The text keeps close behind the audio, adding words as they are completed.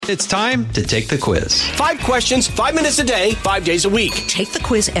It's time to take the quiz. 5 questions, 5 minutes a day, 5 days a week. Take the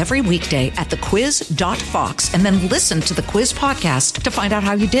quiz every weekday at thequiz.fox and then listen to the quiz podcast to find out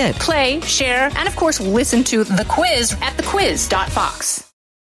how you did. Play, share, and of course, listen to the quiz at thequiz.fox.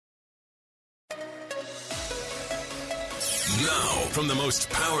 Now, from the most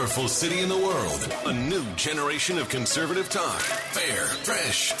powerful city in the world, a new generation of conservative talk. Fair,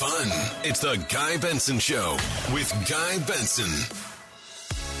 fresh, fun. It's the Guy Benson Show with Guy Benson.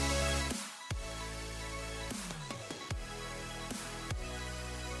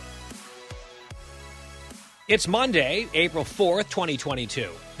 It's Monday, April 4th, 2022.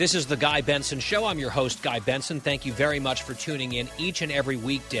 This is the Guy Benson Show. I'm your host, Guy Benson. Thank you very much for tuning in each and every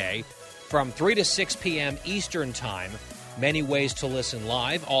weekday from 3 to 6 p.m. Eastern Time. Many ways to listen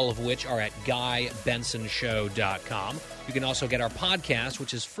live, all of which are at GuyBensonShow.com. You can also get our podcast,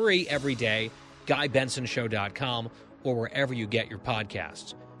 which is free every day, GuyBensonShow.com, or wherever you get your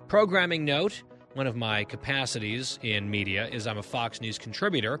podcasts. Programming note, one of my capacities in media is I'm a Fox News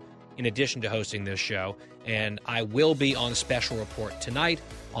contributor, in addition to hosting this show, and I will be on Special Report tonight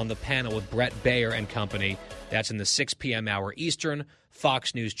on the panel with Brett Baer and company. That's in the 6 p.m. hour Eastern,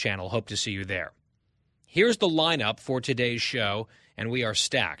 Fox News Channel. Hope to see you there. Here's the lineup for today's show, and we are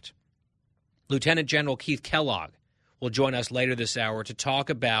stacked. Lieutenant General Keith Kellogg will join us later this hour to talk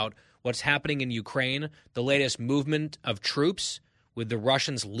about what's happening in Ukraine, the latest movement of troops with the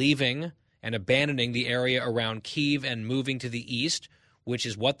Russians leaving and abandoning the area around Kyiv and moving to the east, which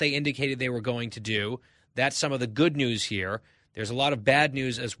is what they indicated they were going to do. That's some of the good news here. There's a lot of bad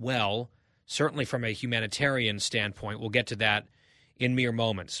news as well, certainly from a humanitarian standpoint. We'll get to that in mere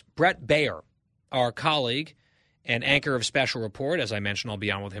moments. Brett Baer, our colleague and anchor of Special Report, as I mentioned, I'll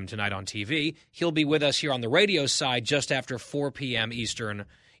be on with him tonight on TV. He'll be with us here on the radio side just after 4 p.m. Eastern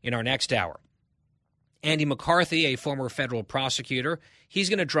in our next hour. Andy McCarthy, a former federal prosecutor, he's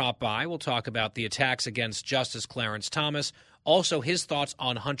going to drop by. We'll talk about the attacks against Justice Clarence Thomas. Also, his thoughts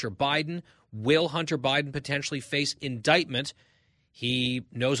on Hunter Biden. Will Hunter Biden potentially face indictment? He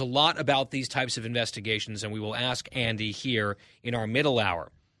knows a lot about these types of investigations, and we will ask Andy here in our middle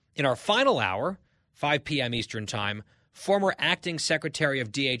hour. In our final hour, 5 p.m. Eastern Time, former acting Secretary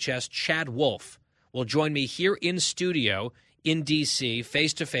of DHS Chad Wolf will join me here in studio in D.C.,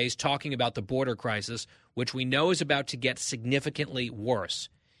 face-to-face, talking about the border crisis, which we know is about to get significantly worse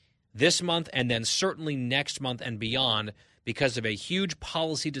this month and then certainly next month and beyond because of a huge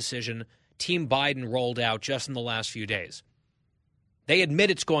policy decision Team Biden rolled out just in the last few days. They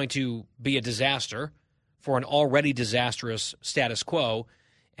admit it's going to be a disaster for an already disastrous status quo,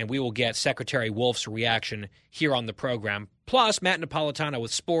 and we will get Secretary Wolf's reaction here on the program. Plus, Matt Napolitano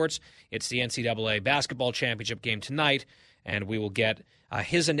with sports. It's the NCAA basketball championship game tonight, and we will get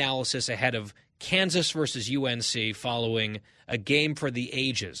his analysis ahead of Kansas versus UNC following a game for the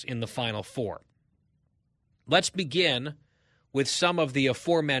ages in the Final Four. Let's begin with some of the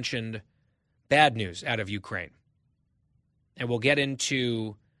aforementioned bad news out of Ukraine. And we'll get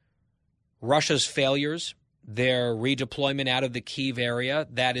into Russia's failures, their redeployment out of the Kyiv area.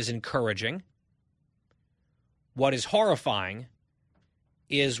 That is encouraging. What is horrifying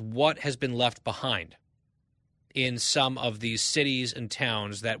is what has been left behind in some of these cities and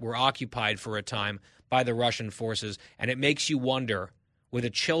towns that were occupied for a time by the Russian forces. And it makes you wonder, with a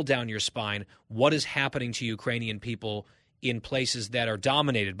chill down your spine, what is happening to Ukrainian people in places that are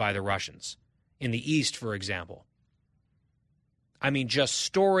dominated by the Russians, in the east, for example. I mean, just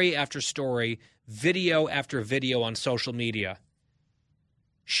story after story, video after video on social media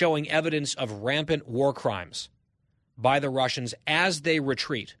showing evidence of rampant war crimes by the Russians as they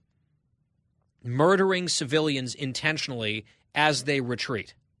retreat, murdering civilians intentionally as they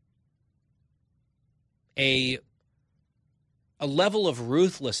retreat. A level of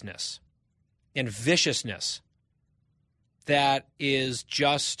ruthlessness and viciousness that is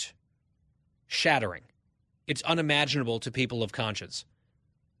just shattering. It's unimaginable to people of conscience.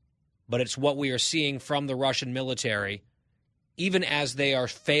 But it's what we are seeing from the Russian military, even as they are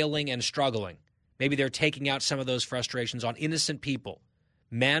failing and struggling. Maybe they're taking out some of those frustrations on innocent people,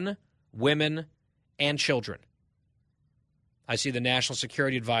 men, women, and children. I see the National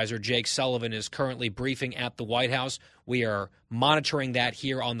Security Advisor, Jake Sullivan, is currently briefing at the White House. We are monitoring that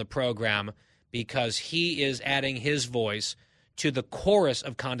here on the program because he is adding his voice to the chorus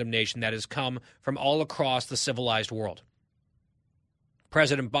of condemnation that has come from all across the civilized world.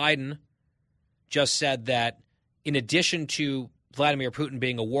 President Biden just said that in addition to Vladimir Putin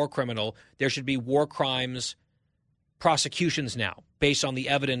being a war criminal, there should be war crimes prosecutions now based on the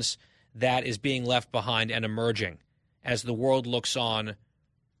evidence that is being left behind and emerging as the world looks on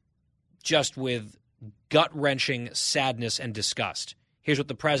just with gut-wrenching sadness and disgust. Here's what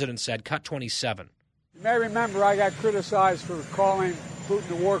the president said, cut 27. You may remember I got criticized for calling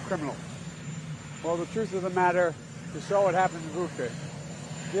Putin a war criminal. Well, the truth of the matter, you saw what happened in Bucha.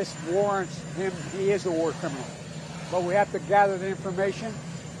 This warrants him, he is a war criminal. But we have to gather the information.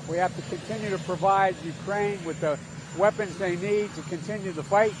 We have to continue to provide Ukraine with the weapons they need to continue the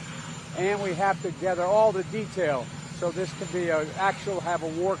fight. And we have to gather all the detail so this can be have a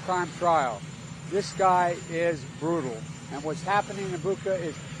war crime trial. This guy is brutal. And what's happening in Bucha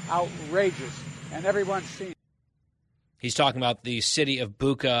is outrageous. And everyone's seen it. He's talking about the city of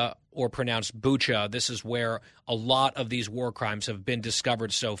Bucha, or pronounced Bucha. This is where a lot of these war crimes have been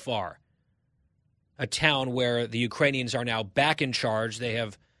discovered so far. A town where the Ukrainians are now back in charge. They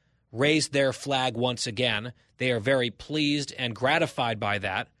have raised their flag once again. They are very pleased and gratified by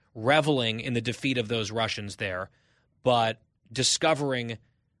that, reveling in the defeat of those Russians there, but discovering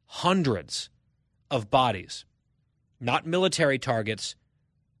hundreds of bodies, not military targets,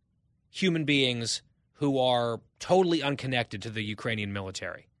 human beings who are totally unconnected to the Ukrainian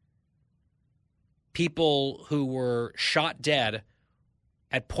military. People who were shot dead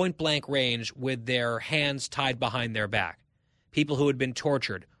at point-blank range with their hands tied behind their back. People who had been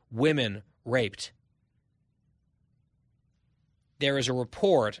tortured. Women raped. There is a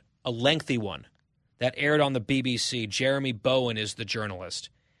report, a lengthy one, that aired on the BBC. Jeremy Bowen is the journalist.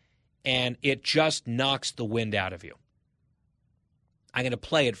 And it just knocks the wind out of you. I'm going to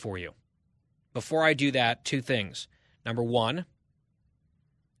play it for you. Before I do that, two things. Number one,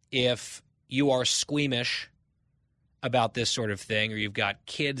 if you are squeamish about this sort of thing, or you've got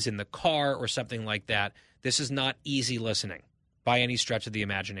kids in the car or something like that, this is not easy listening by any stretch of the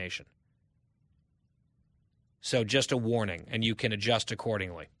imagination. So just a warning, and you can adjust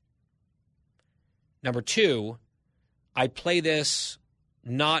accordingly. Number two, I play this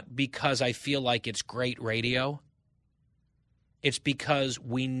not because I feel like it's great radio. It's because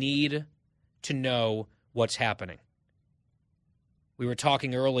we need to know what's happening. We were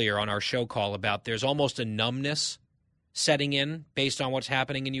talking earlier on our show call about there's almost a numbness setting in based on what's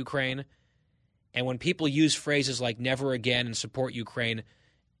happening in Ukraine. And when people use phrases like never again and support Ukraine,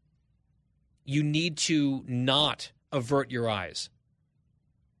 you need to not avert your eyes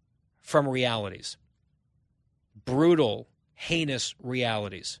from realities. Brutal, heinous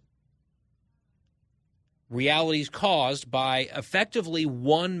realities. Realities caused by effectively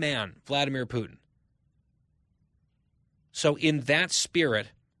one man, Vladimir Putin. So in that spirit,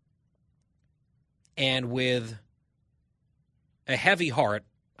 and with a heavy heart,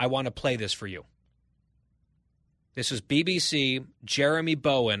 I want to play this for you. This is BBC Jeremy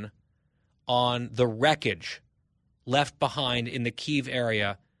Bowen on the wreckage left behind in the Kyiv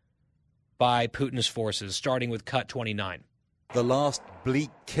area by Putin's forces, starting with cut 29. The last bleak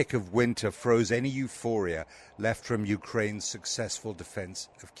kick of winter froze any euphoria left from Ukraine's successful defense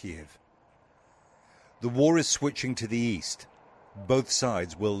of Kyiv. The war is switching to the east. Both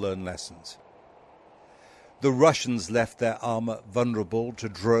sides will learn lessons. The Russians left their armor vulnerable to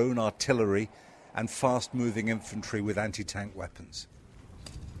drone, artillery, and fast-moving infantry with anti-tank weapons.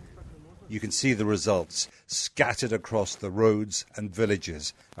 You can see the results scattered across the roads and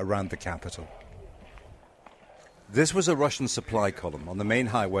villages around the capital. This was a Russian supply column on the main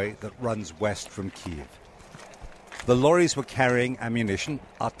highway that runs west from Kyiv. The lorries were carrying ammunition.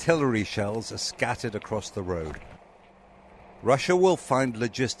 Artillery shells are scattered across the road. Russia will find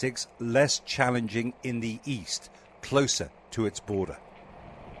logistics less challenging in the east, closer to its border.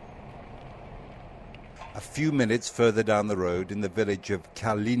 A few minutes further down the road, in the village of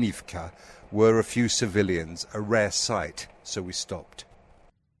Kalinivka, were a few civilians, a rare sight, so we stopped.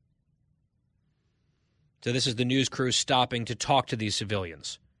 So this is the news crew stopping to talk to these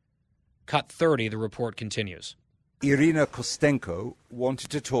civilians. Cut 30, the report continues. Irina Kostenko wanted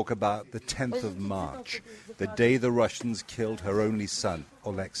to talk about the 10th of March, the day the Russians killed her only son,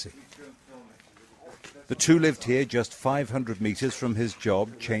 Alexei. The two lived here just 500 meters from his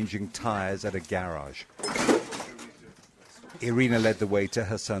job, changing tires at a garage. Irina led the way to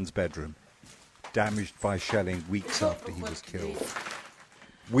her son's bedroom, damaged by shelling weeks after he was killed.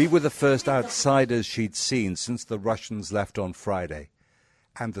 We were the first outsiders she'd seen since the Russians left on Friday,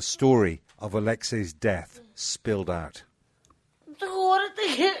 and the story of Alexei's death spilled out.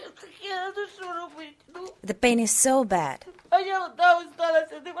 The pain is so bad.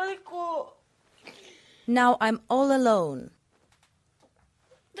 Now I'm all alone.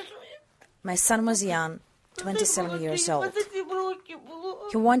 My son was young, 27 years old.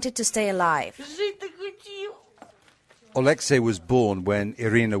 He wanted to stay alive. Alexei was born when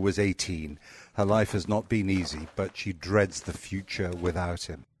Irina was 18. Her life has not been easy, but she dreads the future without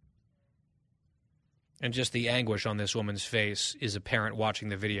him. And just the anguish on this woman's face is apparent watching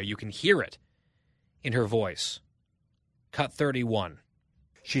the video. You can hear it in her voice. Cut 31.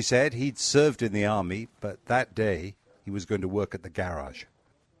 She said he'd served in the army, but that day he was going to work at the garage.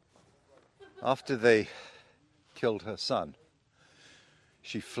 After they killed her son,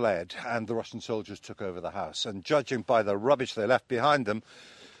 she fled, and the Russian soldiers took over the house. And judging by the rubbish they left behind them,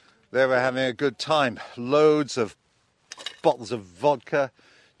 they were having a good time. Loads of bottles of vodka,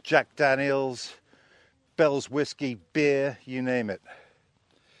 Jack Daniels, Bell's whiskey, beer, you name it.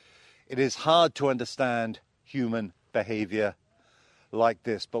 It is hard to understand human behavior like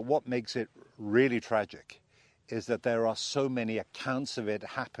this, but what makes it really tragic is that there are so many accounts of it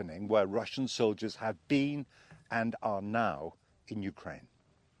happening where Russian soldiers have been and are now in Ukraine.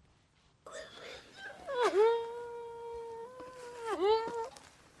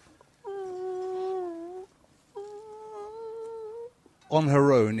 On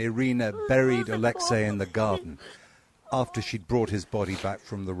her own, Irina buried Alexei in the garden after she'd brought his body back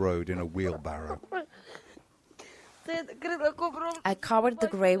from the road in a wheelbarrow. I covered the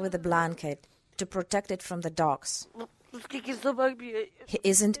grave with a blanket to protect it from the dogs. He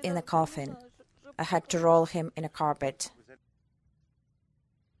isn't in a coffin. I had to roll him in a carpet.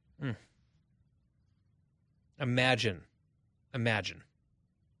 Imagine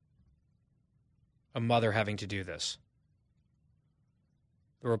a mother having to do this.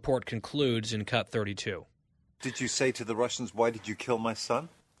 The report concludes in cut 32. Did you say to the Russians, why did you kill my son?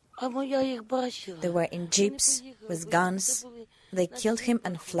 They were in jeeps with guns. They killed him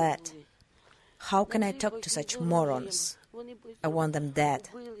and fled. How can I talk to such morons? I want them dead.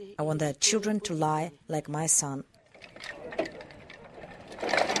 I want their children to lie like my son.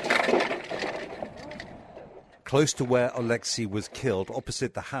 Close to where Alexei was killed,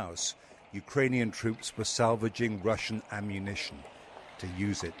 opposite the house, Ukrainian troops were salvaging Russian ammunition to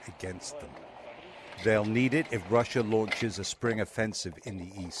use it against them. They'll need it if Russia launches a spring offensive in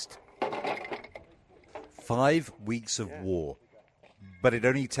the east. 5 weeks of war, but it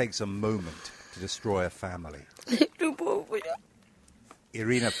only takes a moment to destroy a family.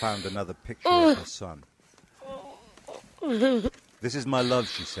 Irina found another picture of her son. This is my love,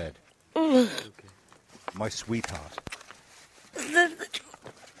 she said. My sweetheart.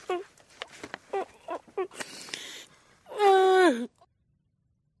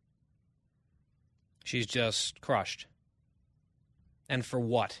 She's just crushed. And for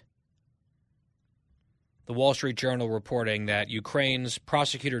what? The Wall Street Journal reporting that Ukraine's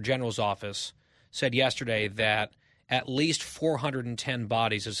Prosecutor General's office said yesterday that at least 410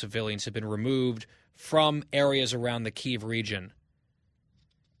 bodies of civilians have been removed from areas around the Kyiv region.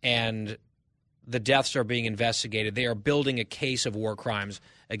 And the deaths are being investigated. They are building a case of war crimes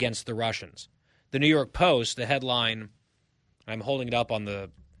against the Russians. The New York Post, the headline, I'm holding it up on the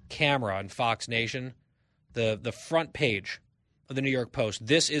camera on Fox Nation, the front page of the New York Post,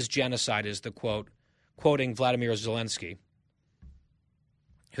 "This is genocide," is the quote, quoting Vladimir Zelensky,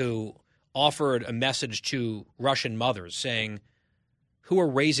 who offered a message to Russian mothers saying, who are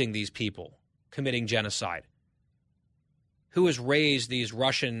raising these people committing genocide? Who has raised these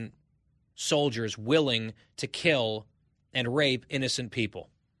Russian soldiers willing to kill and rape innocent people?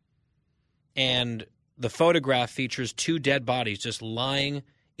 And the photograph features 2 dead bodies just lying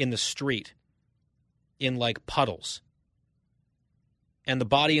in the street in like puddles. And the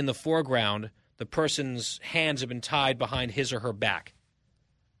body in the foreground, the person's hands have been tied behind his or her back.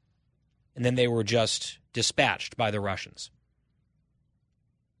 And then they were just dispatched by the Russians.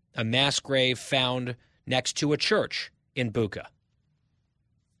 A mass grave found next to a church in Bucha.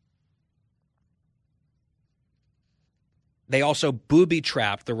 They also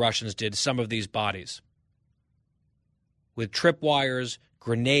booby-trapped, the Russians did, some of these bodies with tripwires,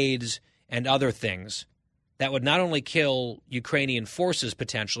 grenades, and other things that would not only kill Ukrainian forces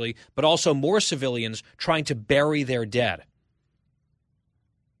potentially, but also more civilians trying to bury their dead.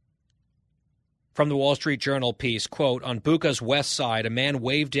 From the Wall Street Journal piece, quote, "On Bucha's west side, a man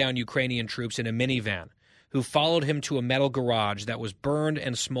waved down Ukrainian troops in a minivan who followed him to a metal garage that was burned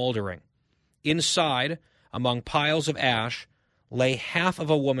and smoldering. Inside, among piles of ash, lay half of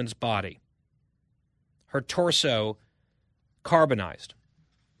a woman's body, her torso carbonized.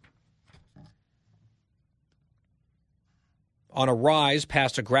 On a rise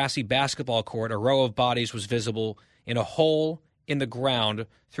past a grassy basketball court, a row of bodies was visible in a hole in the ground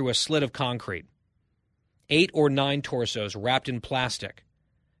through a slit of concrete. 8 or 9 torsos wrapped in plastic,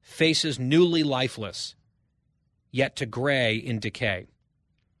 faces newly lifeless, yet to gray in decay.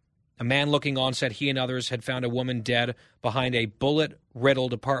 A man looking on said he and others had found a woman dead behind a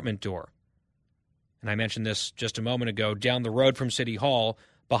bullet-riddled apartment door. And I mentioned this just a moment ago. Down the road from City Hall,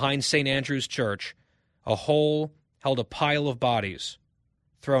 behind St. Andrew's Church, A hole held a pile of bodies,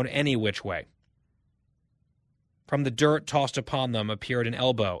 thrown any which way. From the dirt tossed upon them appeared an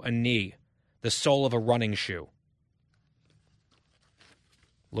elbow, a knee, the sole of a running shoe.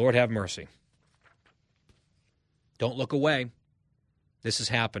 Lord have mercy. Don't look away. This is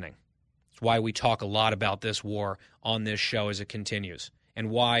happening. It's why we talk a lot about this war on this show as it continues, and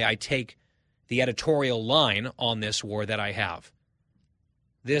why I take the editorial line on this war that I have.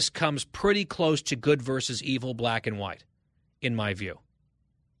 This comes pretty close to good versus evil, black and white, in my view.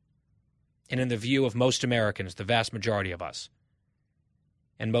 And in the view of most Americans, the vast majority of us,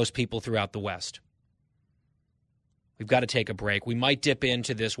 and most people throughout the West. We've got to take a break. We might dip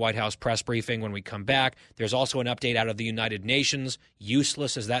into this White House press briefing when we come back. There's also an update out of the United Nations,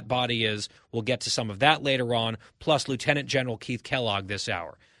 useless as that body is. We'll get to some of that later on, plus Lieutenant General Keith Kellogg this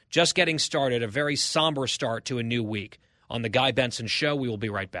hour. Just getting started, a very somber start to a new week. On The Guy Benson Show, we will be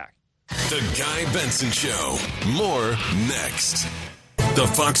right back. The Guy Benson Show. More next. The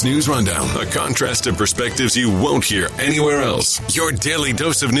Fox News Rundown, a contrast of perspectives you won't hear anywhere else. Your daily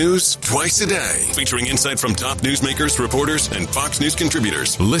dose of news twice a day, featuring insight from top newsmakers, reporters, and Fox News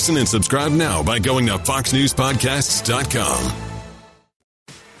contributors. Listen and subscribe now by going to foxnewspodcasts.com.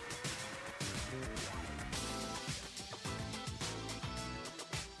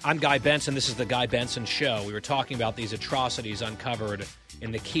 I'm Guy Benson. This is The Guy Benson Show. We were talking about these atrocities uncovered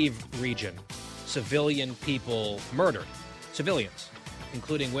in the Kyiv region. Civilian people murdered. Civilians,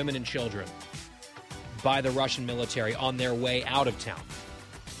 including women and children, by the Russian military on their way out of town.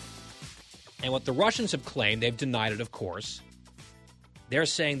 And what the Russians have claimed, they've denied it, of course. They're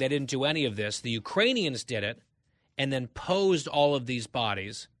saying they didn't do any of this. The Ukrainians did it and then posed all of these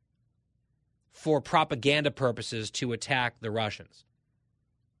bodies for propaganda purposes to attack the Russians,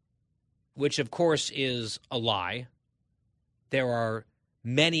 which, of course, is a lie. There are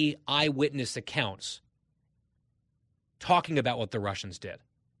many eyewitness accounts talking about what the Russians did.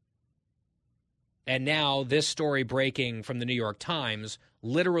 And now this story breaking from the New York Times,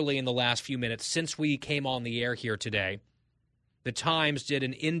 literally in the last few minutes since we came on the air here today, the Times did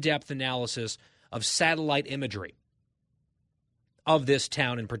an in-depth analysis of satellite imagery of this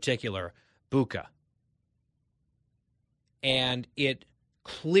town in particular, Bucha. And it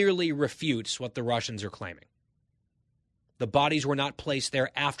clearly refutes what the Russians are claiming. The bodies were not placed there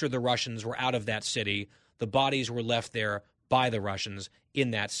after the Russians were out of that city. The bodies were left there by the Russians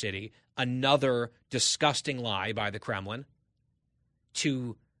in that city. Another disgusting lie by the Kremlin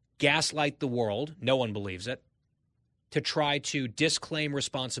to gaslight the world, no one believes it, to try to disclaim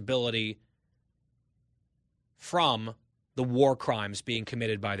responsibility from the war crimes being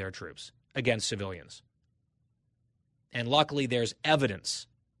committed by their troops against civilians. And luckily there's evidence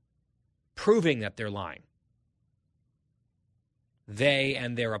proving that they're lying. They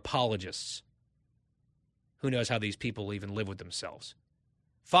and their apologists. Who knows how these people even live with themselves?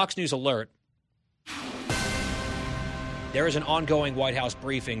 Fox News alert. There is an ongoing White House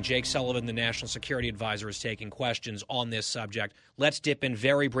briefing. Jake Sullivan, the National Security Advisor, is taking questions on this subject. Let's dip in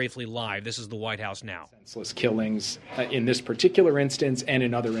very briefly live. This is the White House now. Senseless killings in this particular instance and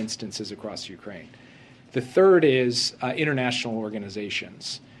in other instances across Ukraine. The third is international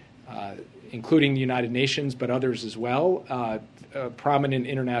organizations, including the United Nations, but others as well, prominent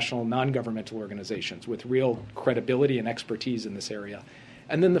international non-governmental organizations with real credibility and expertise in this area.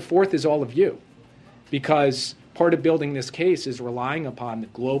 And then the fourth is all of you, because part of building this case is relying upon the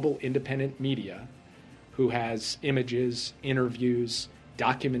global independent media who has images, interviews,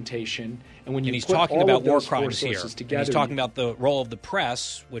 documentation. And when you he's put talking all about of those war crimes here. Together, and he's talking about the role of the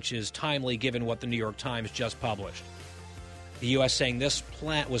press, which is timely given what the New York Times just published. The U.S. saying this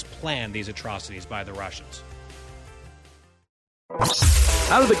was planned, these atrocities, by the Russians.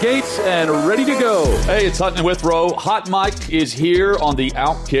 Out of the gates and ready to go. Hey, it's Hutton Withrow. Hot Mike is here on the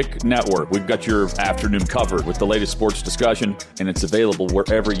Outkick Network. We've got your afternoon covered with the latest sports discussion, and it's available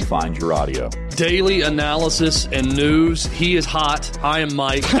wherever you find your audio. Daily analysis and news. He is hot. I am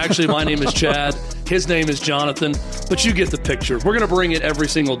Mike. Actually, my name is Chad. His name is Jonathan, but you get the picture. We're going to bring it every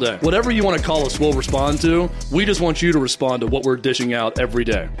single day. Whatever you want to call us, we'll respond to. We just want you to respond to what we're dishing out every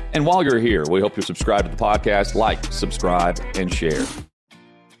day. And while you're here, we hope you subscribe to the podcast, like, subscribe, and share.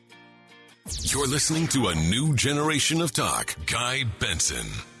 You're listening to a new generation of talk. Guy Benson.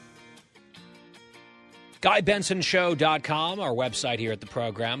 GuyBensonShow.com, our website here at the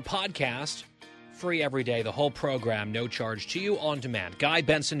program. Podcast, free every day. The whole program, no charge to you, on demand.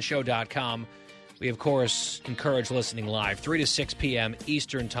 GuyBensonShow.com. We, of course, encourage listening live, 3 to 6 p.m.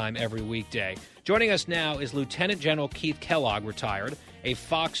 Eastern Time every weekday. Joining us now is Lieutenant General Keith Kellogg, retired, a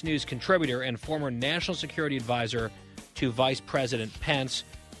Fox News contributor and former National Security Advisor to Vice President Pence.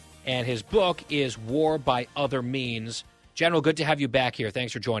 and his book is War by Other Means. General, good to have you back here.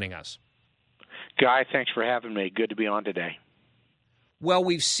 Thanks for joining us. Guy, thanks for having me. Good to be on today. Well,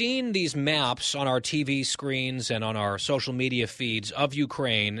 we've seen these maps on our TV screens and on our social media feeds of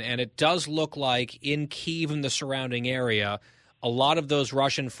Ukraine, and it does look like in Kyiv and the surrounding area, a lot of those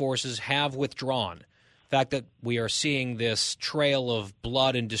Russian forces have withdrawn. The fact that we are seeing this trail of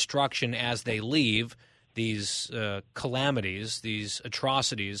blood and destruction as they leave, these calamities, these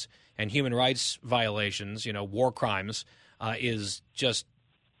atrocities, and human rights violations, war crimes, is just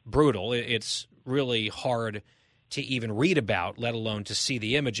brutal. It's really hard to even read about, let alone to see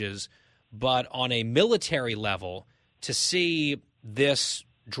the images. But on a military level, to see this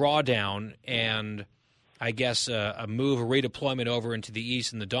drawdown and, I guess, a move, a redeployment over into the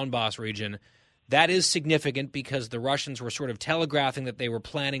east in the Donbass region, that is significant because the Russians were sort of telegraphing that they were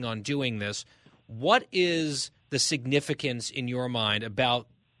planning on doing this. What is the significance in your mind about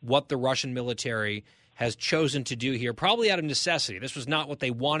what the Russian military has chosen to do here, probably out of necessity? This was not what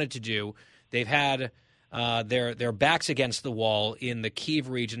they wanted to do. They've had their backs against the wall in the Kyiv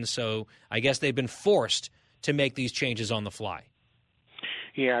region, so I guess they've been forced to make these changes on the fly.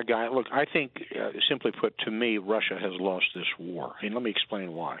 Yeah, Guy, look, I think, simply put, to me, Russia has lost this war. And let me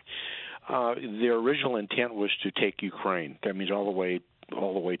explain why. Their original intent was to take Ukraine. That means all the way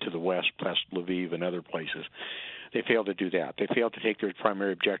to the west, past Lviv and other places. They failed to do that. They failed to take their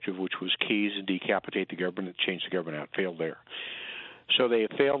primary objective, which was Kyiv, and decapitate the government, change the government out. Failed there. So they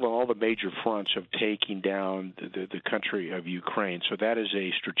have failed on all the major fronts of taking down the country of Ukraine. So that is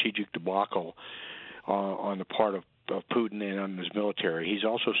a strategic debacle on the part of Putin and on his military. He's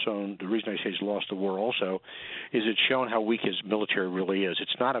also shown, the reason I say he's lost the war also, is it's shown how weak his military really is.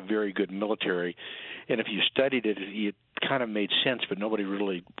 It's not a very good military, and if you studied it, it kind of made sense, but nobody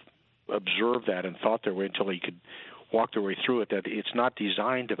really observed that and thought their way until they could walk their way through it, that it's not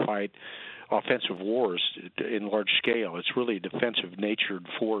designed to fight offensive wars in large scale. It's really a defensive-natured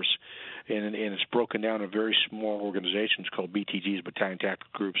force, and it's broken down in very small organizations called BTGs, Battalion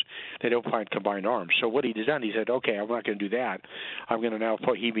Tactical Groups. They don't find combined arms. So what he done, he said, okay, I'm not going to do that. I'm going to now,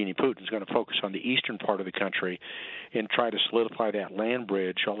 he meaning Putin's going to focus on the eastern part of the country and try to solidify that land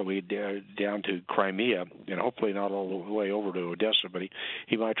bridge all the way down to Crimea, and hopefully not all the way over to Odessa, but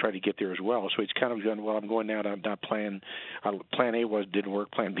he might try to get there as well. So he's kind of going, well, I'm going now to not plan A didn't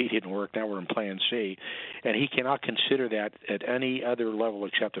work, plan B didn't work, now we're in plan C, and he cannot consider that at any other level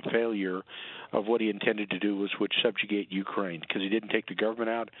except a failure of what he intended to do, which subjugate Ukraine, because he didn't take the government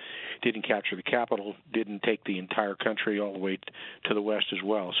out, didn't capture the capital, didn't take the entire country all the way to the west as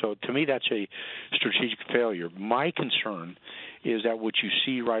well. So to me, that's a strategic failure. My concern is that what you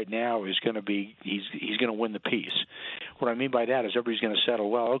see right now is going to be he's going to win the peace. What I mean by that is everybody's going to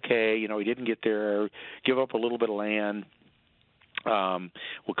settle, well, okay, he didn't get there, give up a little bit of land,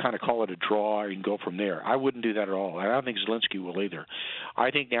 we'll kind of call it a draw and go from there. I wouldn't do that at all. I don't think Zelensky will either. I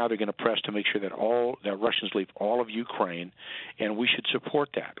think now they're going to press to make sure that Russians leave all of Ukraine, and we should support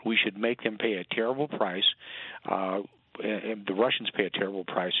that. We should make them pay a terrible price. And the Russians pay a terrible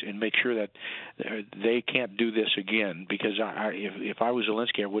price, and make sure that they can't do this again. Because if I was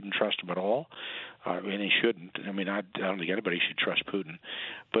Zelensky, I wouldn't trust him at all, and he shouldn't. I mean, I don't think anybody should trust Putin,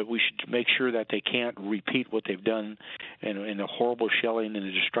 but we should make sure that they can't repeat what they've done in the horrible shelling and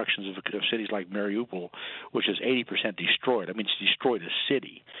the destructions of cities like Mariupol, which is 80% destroyed. I mean, it's destroyed a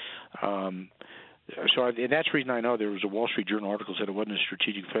city. And that's the reason I know there was a Wall Street Journal article that said it wasn't a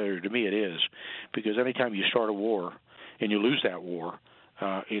strategic failure. To me, it is, because anytime you start a war and you lose that war,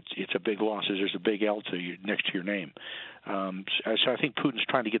 it's a big loss. There's a big L next to your name. So I think Putin's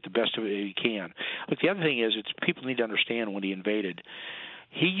trying to get the best of it he can. Look, the other thing is, people need to understand when he invaded,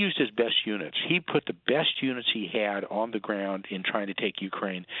 he used his best units. He put the best units he had on the ground in trying to take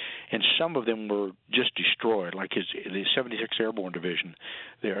Ukraine, and some of them were just destroyed, like the 76th Airborne Division,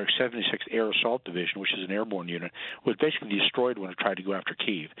 their 76th Air Assault Division, which is an airborne unit, was basically destroyed when it tried to go after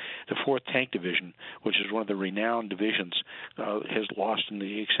Kyiv. The 4th Tank Division, which is one of the renowned divisions, has lost in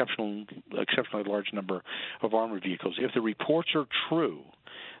the exceptionally large number of armored vehicles. If the reports are true,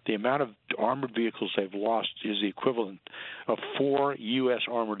 the amount of armored vehicles they've lost is the equivalent of 4 U.S.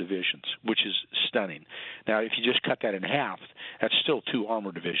 armored divisions, which is stunning. Now, if you just cut that in half, that's still 2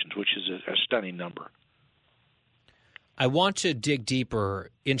 armored divisions, which is a stunning number. I want to dig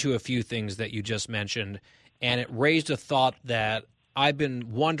deeper into a few things that you just mentioned, and it raised a thought that I've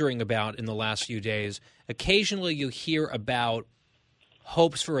been wondering about in the last few days. Occasionally you hear about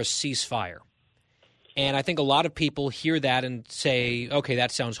hopes for a ceasefire. And I think a lot of people hear that and say, okay,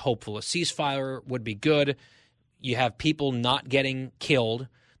 that sounds hopeful. A ceasefire would be good. You have people not getting killed.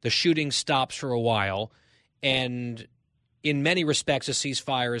 The shooting stops for a while. And in many respects, a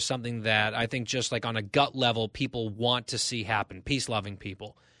ceasefire is something that I think just like on a gut level, people want to see happen, peace-loving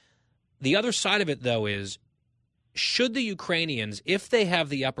people. The other side of it, though, is should the Ukrainians, if they have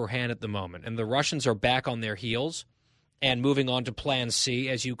the upper hand at the moment and the Russians are back on their heels and moving on to Plan C,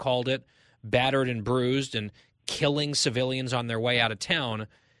 as you called it, battered and bruised and killing civilians on their way out of town,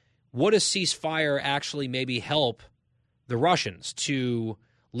 would a ceasefire actually maybe help the Russians to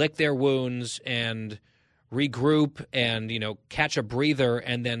lick their wounds and regroup and, catch a breather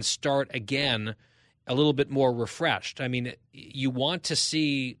and then start again a little bit more refreshed? I mean, you want to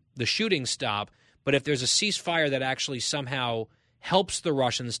see the shooting stop, but if there's a ceasefire that actually somehow helps the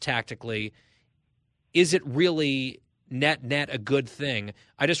Russians tactically, is it really net a good thing?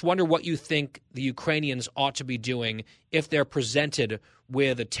 I just wonder what you think the Ukrainians ought to be doing if they're presented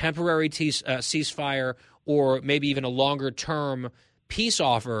with a temporary ceasefire or maybe even a longer-term peace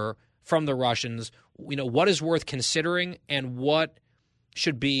offer from the Russians. What is worth considering and what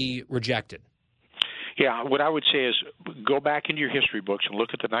should be rejected? Yeah, what I would say is go back into your history books and look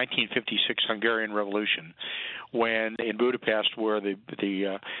at the 1956 Hungarian Revolution, when in Budapest, where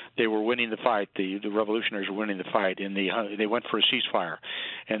they were winning the fight, the revolutionaries were winning the fight, and they went for a ceasefire,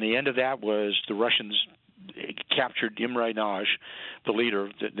 and the end of that was the Russians captured Imre Nagy, the leader,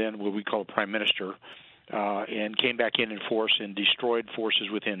 then what we call a prime minister, and came back in force and destroyed forces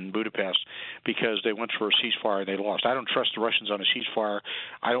within Budapest because they went for a ceasefire and they lost. I don't trust the Russians on a ceasefire.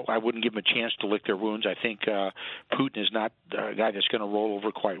 I wouldn't give them a chance to lick their wounds. I think Putin is not a guy that's going to roll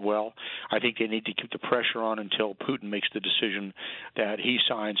over quite well. I think they need to keep the pressure on until Putin makes the decision that he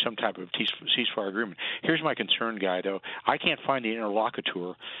signs some type of ceasefire agreement. Here's my concern, Guy, though. I can't find the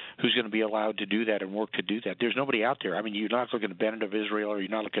interlocutor who's going to be allowed to do that and work to do that. There's nobody out there. I mean, you're not looking at Bennett of Israel or you're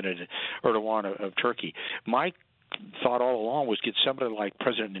not looking at Erdogan of Turkey. My thought all along was get somebody like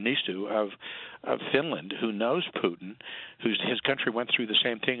President Niinistö of Finland, who knows Putin, his country went through the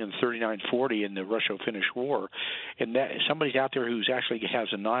same thing in 39-40 in the Russo-Finnish War, and that somebody's out there who's actually has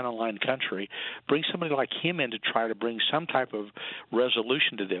a non-aligned country. Bring somebody like him in to try to bring some type of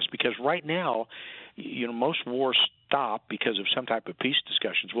resolution to this, because right now, most wars stop because of some type of peace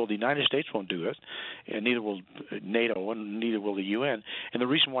discussions. Well, the United States won't do it, and neither will NATO, and neither will the UN. And the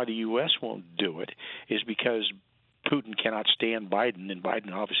reason why the U.S. won't do it is because Putin cannot stand Biden, and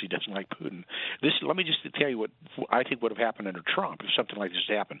Biden obviously doesn't like Putin. Let me just tell you what I think would have happened under Trump if something like this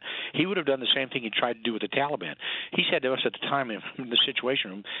happened. He would have done the same thing he tried to do with the Taliban. He said to us at the time in the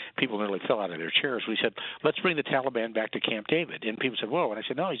Situation Room, people nearly fell out of their chairs. We said, let's bring the Taliban back to Camp David. And people said, whoa. And I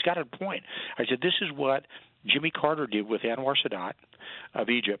said, no, he's got a point. I said, this is what Jimmy Carter did with Anwar Sadat of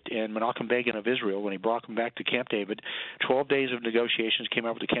Egypt and Menachem Begin of Israel when he brought them back to Camp David. 12 days of negotiations came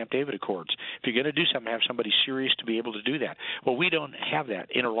out with the Camp David Accords. If you're going to do something, have somebody serious to be able to do that. Well, we don't have that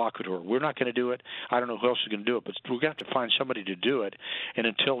interlocutor. We're not going to do it. I don't know who else is going to do it, but we're going to have to find somebody to do it. And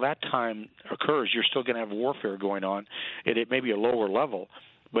until that time occurs, you're still going to have warfare going on, and it may be a lower level,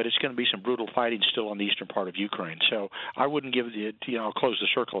 but it's going to be some brutal fighting still on the eastern part of Ukraine. So I wouldn't give it, I'll close the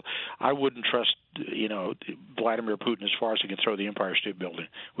circle. I wouldn't trust, Vladimir Putin as far as he can throw the Empire State Building,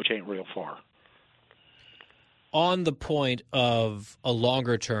 which ain't real far. On the point of a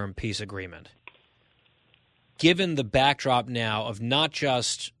longer-term peace agreement, given the backdrop now of not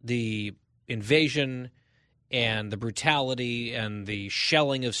just the invasion and the brutality and the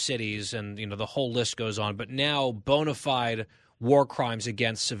shelling of cities and, the whole list goes on, but now bona fide war crimes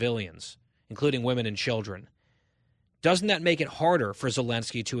against civilians, including women and children. Doesn't that make it harder for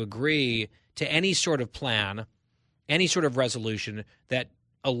Zelensky to agree to any sort of plan, any sort of resolution that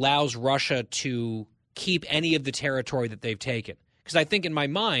allows Russia to keep any of the territory that they've taken? Because I think in my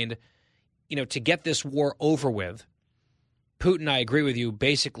mind, to get this war over with, Putin, I agree with you,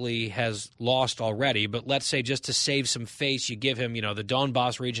 basically has lost already. But let's say just to save some face, you give him, the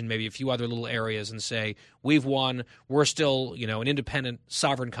Donbass region, maybe a few other little areas and say, we've won. We're still, an independent,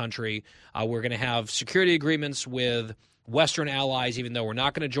 sovereign country. We're going to have security agreements with Western allies, even though we're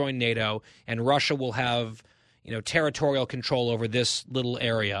not going to join NATO. And Russia will have, territorial control over this little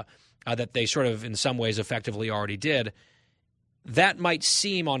area that they sort of, in some ways, effectively already did. That might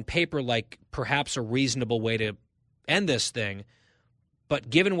seem on paper like perhaps a reasonable way to end this thing, but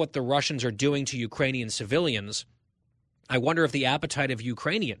given what the Russians are doing to Ukrainian civilians, I wonder if the appetite of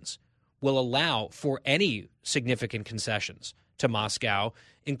Ukrainians will allow for any significant concessions to Moscow,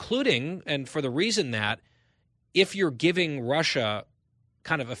 including, and for the reason that if you're giving Russia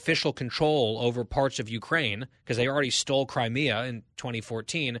kind of official control over parts of Ukraine, because they already stole Crimea in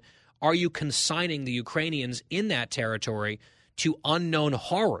 2014, are you consigning the Ukrainians in that territory to unknown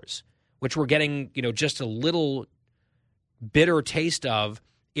horrors, which we're getting, just a little bitter taste of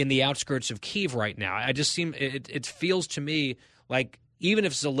in the outskirts of Kyiv right now. It feels to me like even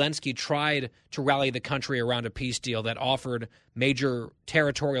if Zelensky tried to rally the country around a peace deal that offered major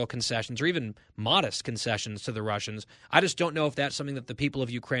territorial concessions or even modest concessions to the Russians, I just don't know if that's something that the people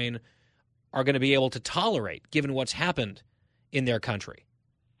of Ukraine are going to be able to tolerate, given what's happened in their country.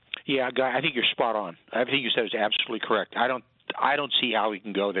 Yeah, Guy, I think you're spot on. Everything you said is absolutely correct. I don't see how he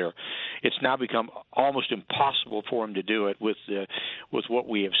can go there. It's now become almost impossible for him to do it with what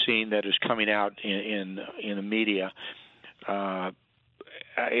we have seen that is coming out in the media.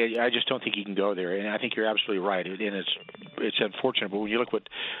 I just don't think he can go there, and I think you're absolutely right. And it's unfortunate, but when you look what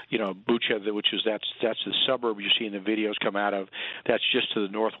Bucha, which is that's the suburb you see in the videos come out of. That's just to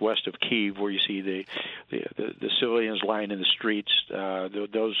the northwest of Kyiv, where you see the civilians lying in the streets.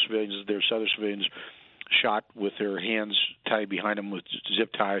 Those civilians, there's other civilians shot with their hands tied behind them with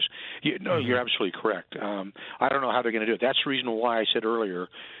zip ties. You're absolutely correct. I don't know how they're going to do it. That's the reason why I said earlier,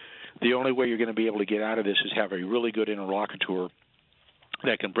 the only way you're going to be able to get out of this is have a really good interlocutor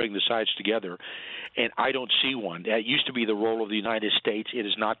that can bring the sides together, and I don't see one. That used to be the role of the United States. It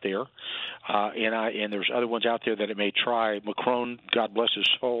is not there, and there's other ones out there that it may try. Macron, God bless his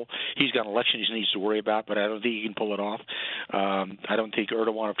soul, he's got elections he needs to worry about, but I don't think he can pull it off. I don't think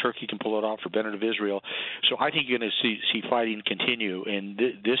Erdogan of Turkey can pull it off, or Bennett of Israel. So I think you're going to see fighting continue, and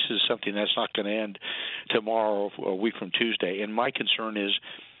this is something that's not going to end tomorrow, a week from Tuesday. And my concern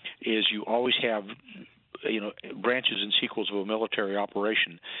is you always have branches and sequels of a military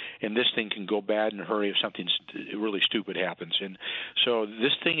operation, and this thing can go bad in a hurry if something really stupid happens. And so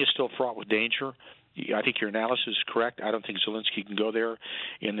this thing is still fraught with danger. I think your analysis is correct. I don't think Zelensky can go there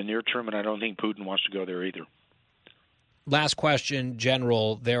in the near term, and I don't think Putin wants to go there either. Last question,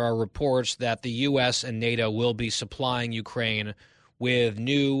 General. There are reports that the U.S. and NATO will be supplying Ukraine with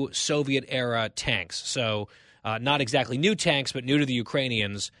new Soviet-era tanks. So not exactly new tanks, but new to the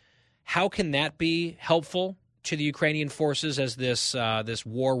Ukrainians. How can that be helpful to the Ukrainian forces as this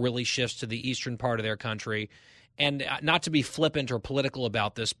war really shifts to the eastern part of their country? And not to be flippant or political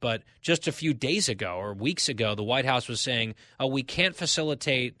about this, but just a few days ago or weeks ago, the White House was saying, we can't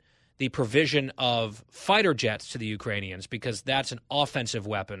facilitate the provision of fighter jets to the Ukrainians because that's an offensive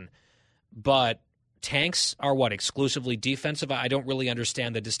weapon. But tanks are exclusively defensive? I don't really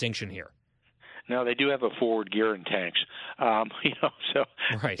understand the distinction here. No, they do have a forward gear in tanks, so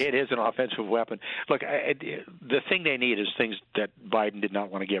right. It is an offensive weapon. Look, the thing they need is things that Biden did not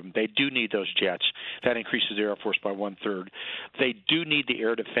want to give them. They do need those jets. That increases the Air Force by 1/3. They do need the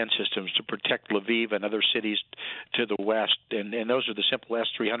air defense systems to protect Lviv and other cities to the west, and those are the simple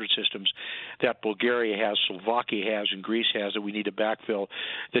S-300 systems that Bulgaria has, Slovakia has, and Greece has that we need to backfill.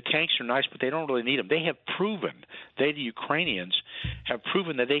 The tanks are nice, but they don't really need them. They have proven, the Ukrainians, have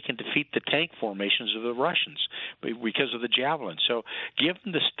proven that they can defeat the tank formations of the Russians because of the Javelin. So give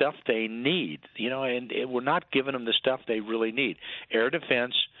them the stuff they need, and we're not giving them the stuff they really need. Air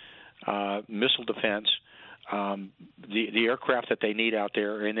defense, missile defense, the aircraft that they need out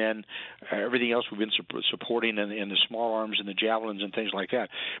there, and then everything else we've been supporting in the small arms and the Javelins and things like that.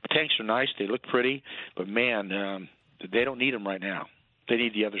 But tanks are nice. They look pretty, but, man, they don't need them right now. They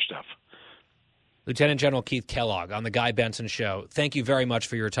need the other stuff. Lieutenant General Keith Kellogg on the Guy Benson Show. Thank you very much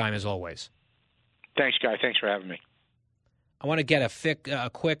for your time, as always. Thanks, Guy. Thanks for having me. I want to get a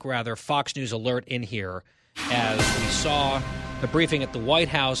quick Fox News alert in here. As we saw the briefing at the White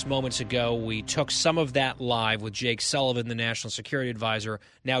House moments ago, we took some of that live with Jake Sullivan, the National Security Advisor.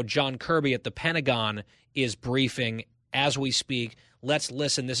 Now John Kirby at the Pentagon is briefing as we speak. Let's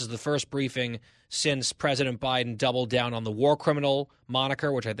listen. This is the first briefing since President Biden doubled down on the war criminal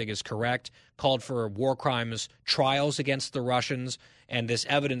moniker, which I think is correct, called for war crimes trials against the Russians, and this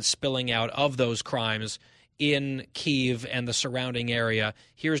evidence spilling out of those crimes in Kyiv and the surrounding area.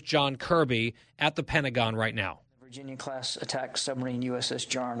 Here's John Kirby at the Pentagon right now. Virginia-class attack submarine USS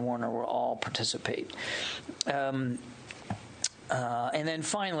John Warner will all participate. And then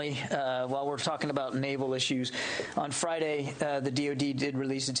finally, while we're talking about naval issues, on Friday, the DoD did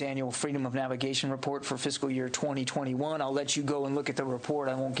release its annual Freedom of Navigation report for fiscal year 2021. I'll let you go and look at the report.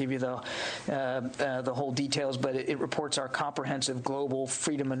 I won't give you the whole details, but it reports our comprehensive global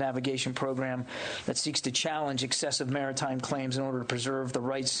freedom of navigation program that seeks to challenge excessive maritime claims in order to preserve the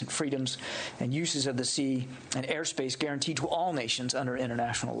rights, freedoms, and uses of the sea and airspace guaranteed to all nations under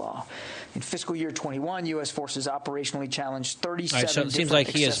international law. In fiscal year 21, U.S. forces operationally challenged 30. All right, so it seems like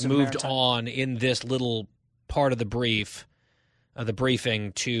he has moved on in this little part of the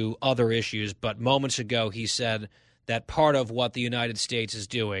briefing to other issues. But moments ago, he said that part of what the United States is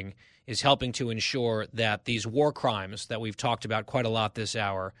doing is helping to ensure that these war crimes that we've talked about quite a lot this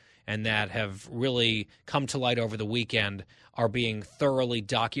hour and that have really come to light over the weekend are being thoroughly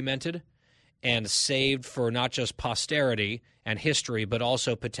documented and saved for not just posterity and history, but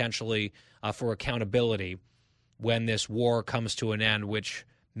also potentially for accountability when this war comes to an end, which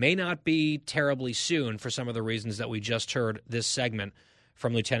may not be terribly soon for some of the reasons that we just heard this segment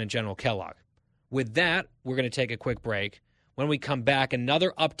from Lieutenant General Kellogg. With that, we're going to take a quick break. When we come back,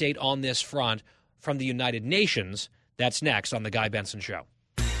 another update on this front from the United Nations. That's next on The Guy Benson Show.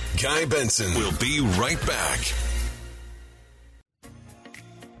 Guy Benson will be right back.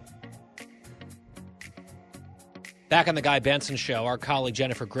 Back on The Guy Benson Show, our colleague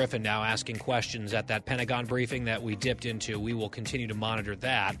Jennifer Griffin now asking questions at that Pentagon briefing that we dipped into. We will continue to monitor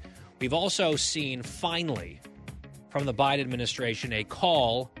that. We've also seen, finally, from the Biden administration, a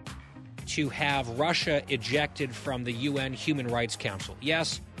call to have Russia ejected from the UN Human Rights Council.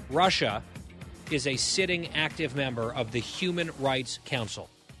 Yes, Russia is a sitting active member of the Human Rights Council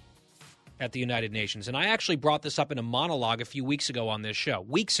at the United Nations. And I actually brought this up in a monologue a few weeks ago on this show,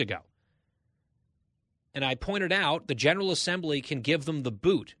 weeks ago. And I pointed out the General Assembly can give them the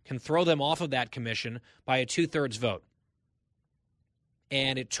boot, can throw them off of that commission by a 2/3 vote.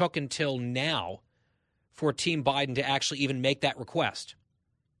 And it took until now for Team Biden to actually even make that request.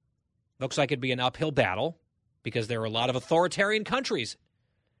 Looks like it'd be an uphill battle because there are a lot of authoritarian countries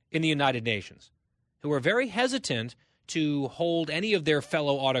in the United Nations who are very hesitant to hold any of their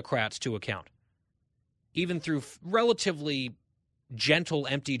fellow autocrats to account, even through relatively gentle,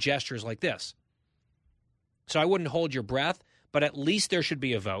 empty gestures like this. So I wouldn't hold your breath, but at least there should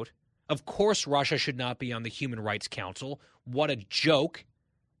be a vote. Of course, Russia should not be on the Human Rights Council. What a joke.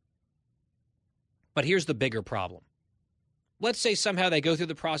 But here's the bigger problem. Let's say somehow they go through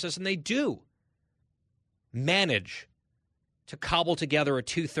the process and they do manage to cobble together a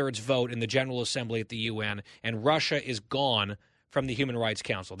 2/3 vote in the General Assembly at the UN, and Russia is gone from the Human Rights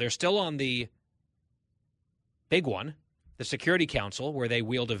Council. They're still on the big one, the Security Council, where they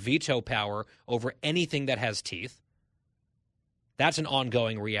wield a veto power over anything that has teeth. That's an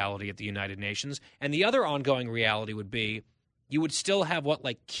ongoing reality at the United Nations. And the other ongoing reality would be you would still have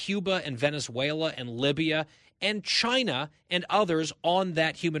like Cuba and Venezuela and Libya and China and others on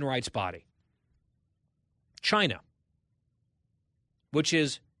that human rights body. China, which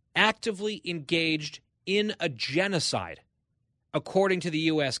is actively engaged in a genocide, according to the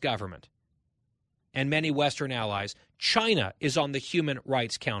U.S. government and many Western allies. China is on the Human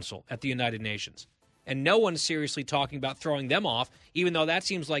Rights Council at the United Nations. And no one's seriously talking about throwing them off, even though that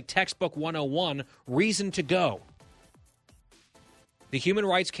seems like textbook 101 reason to go. The Human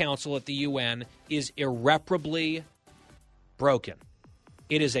Rights Council at the UN is irreparably broken.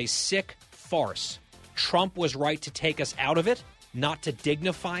 It is a sick farce. Trump was right to take us out of it, not to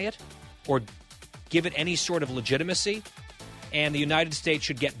dignify it or give it any sort of legitimacy. And the United States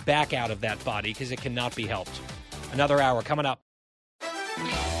should get back out of that body because it cannot be helped. Another hour coming up.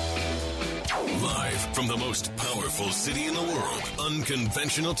 Live from the most powerful city in the world,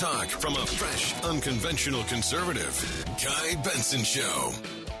 unconventional talk from a fresh, unconventional conservative. Guy Benson Show.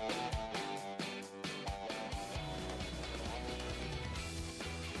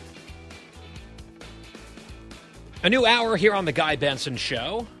 A new hour here on The Guy Benson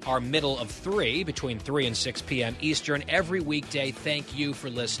Show, our middle of 3, between 3 and 6 p.m. Eastern, every weekday. Thank you for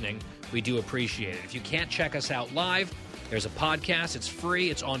listening. We do appreciate it. If you can't check us out live, there's a podcast. It's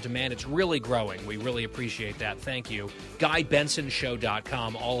free. It's on demand. It's really growing. We really appreciate that. Thank you.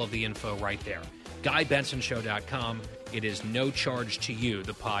 GuyBensonShow.com. All of the info right there. GuyBensonShow.com. It is no charge to you,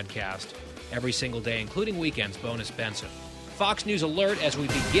 the podcast, every single day, including weekends. Bonus Benson. Fox News alert as we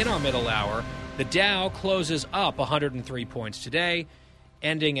begin our middle hour. The Dow closes up 103 points today,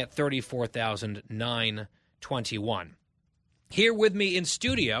 ending at 34,921. Here with me in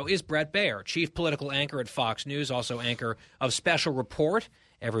studio is Bret Baier, chief political anchor at Fox News, also anchor of Special Report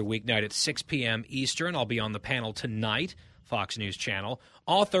every weeknight at 6 p.m. Eastern. I'll be on the panel tonight, Fox News Channel.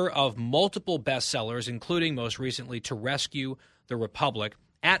 Author of multiple bestsellers, including most recently To Rescue the Republic.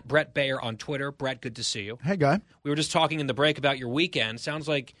 At Bret Baier on Twitter. Bret, good to see you. Hey, Guy. We were just talking in the break about your weekend. Sounds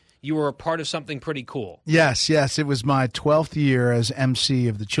like you were a part of something pretty cool. Yes. It was my 12th year as MC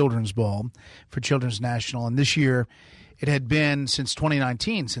of the Children's Ball for Children's National. And this year, it had been since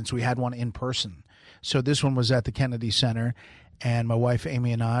 2019 since we had one in person. So this one was at the Kennedy Center, and my wife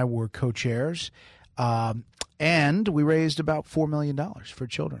Amy and I were co-chairs. And we raised about $4 million for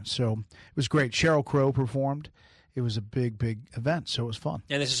children. So it was great. Sheryl Crow performed, it was a big, big event, so it was fun.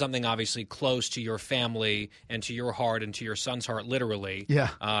 And this is something obviously close to your family and to your heart and to your son's heart, literally.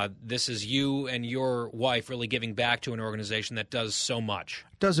 Yeah. This is you and your wife really giving back to an organization that does so much.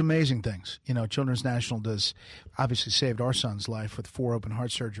 Does amazing things. Children's National does obviously saved our son's life with 4 open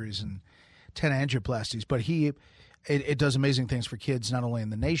heart surgeries and 10 angioplasties, but it does amazing things for kids not only in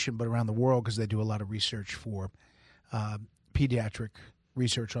the nation but around the world because they do a lot of research for pediatric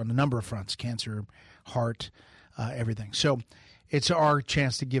research on a number of fronts, cancer, heart, everything. So it's our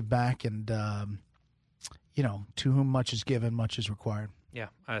chance to give back and, to whom much is given, much is required. Yeah,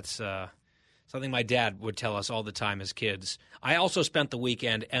 that's something my dad would tell us all the time as kids. I also spent the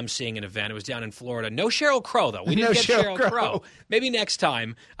weekend emceeing an event. It was down in Florida. No Sheryl Crow, though. We didn't get Sheryl Crow. Maybe next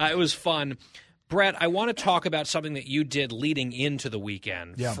time. It was fun. Brett, I want to talk about something that you did leading into the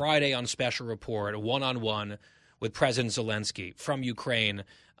weekend. Yeah. Friday on Special Report, a one-on-one with President Zelensky from Ukraine.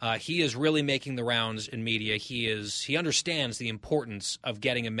 He is really making the rounds in media. He understands the importance of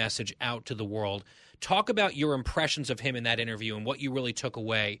getting a message out to the world. Talk about your impressions of him in that interview and what you really took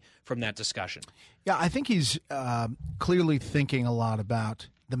away from that discussion. Yeah, I think he's clearly thinking a lot about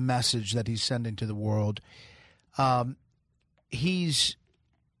the message that he's sending to the world. He's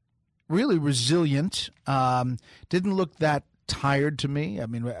really resilient. Didn't look that tired to me. I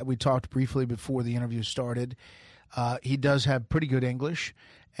mean, we talked briefly before the interview started. He does have pretty good English,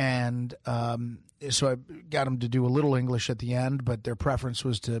 and so I got him to do a little English at the end, but their preference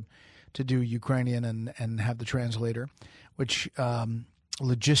was to do Ukrainian and have the translator, which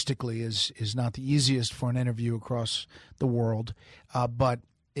logistically is not the easiest for an interview across the world, but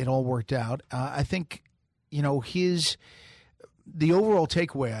it all worked out. I think, the overall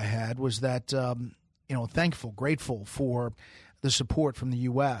takeaway I had was that, thankful, grateful for the support from the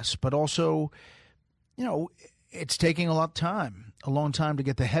U.S., but also, it's taking a long time to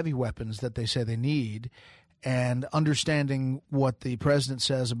get the heavy weapons that they say they need, and understanding what the president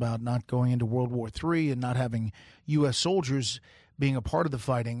says about not going into World War III and not having U.S. soldiers being a part of the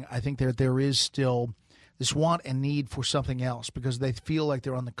fighting. I think there is still this want and need for something else because they feel like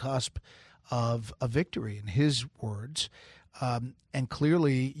they're on the cusp of a victory, in his words. And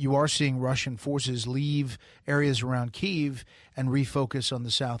clearly you are seeing Russian forces leave areas around Kyiv and refocus on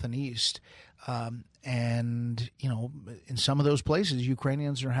the south and east. And, in some of those places,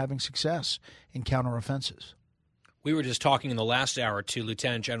 Ukrainians are having success in counteroffensives. We were just talking in the last hour to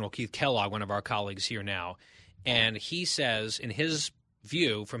Lieutenant General Keith Kellogg, one of our colleagues here now, and he says, in his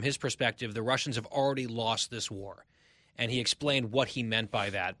view, from his perspective, the Russians have already lost this war. And he explained what he meant by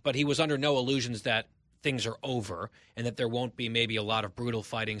that. But he was under no illusions that things are over and that there won't be maybe a lot of brutal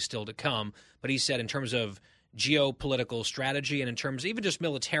fighting still to come. But he said in terms of geopolitical strategy and in terms even just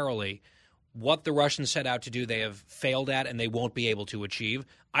militarily, what the Russians set out to do, they have failed at and they won't be able to achieve.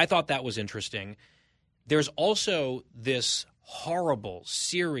 I thought that was interesting. There's also this horrible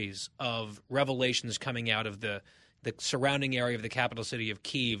series of revelations coming out of the surrounding area of the capital city of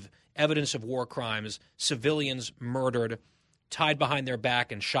Kyiv, evidence of war crimes, civilians murdered, tied behind their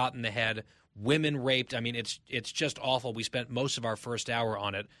back and shot in the head, women raped. I mean, it's just awful. We spent most of our first hour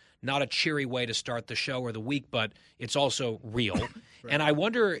on it. Not a cheery way to start the show or the week, but it's also real. Right. And I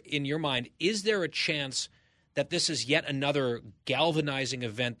wonder, in your mind, is there a chance that this is yet another galvanizing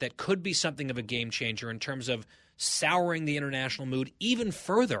event that could be something of a game changer in terms of souring the international mood even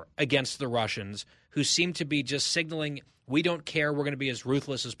further against the Russians, who seem to be just signaling, we don't care, we're going to be as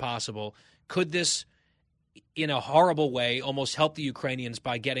ruthless as possible? Could this, in a horrible way, almost help the Ukrainians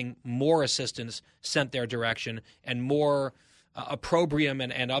by getting more assistance sent their direction and more opprobrium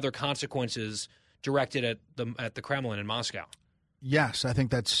and other consequences directed at the Kremlin in Moscow? Yes, I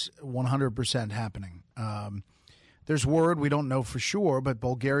think that's 100% happening. There's word, we don't know for sure, but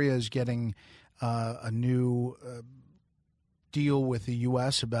Bulgaria is getting a new deal with the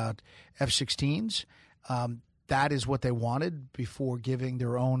U.S. about F-16s. That is what they wanted before giving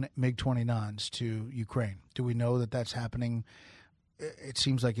their own MiG-29s to Ukraine. Do we know that that's happening? It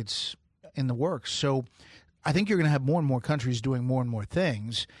seems like it's in the works. So I think you're going to have more and more countries doing more and more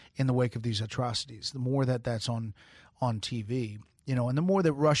things in the wake of these atrocities. The more that's on TV, and the more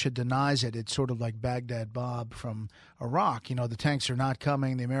that Russia denies it, it's sort of like Baghdad Bob from Iraq. The tanks are not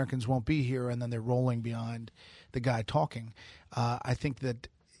coming, the Americans won't be here, and then they're rolling behind the guy talking. I think that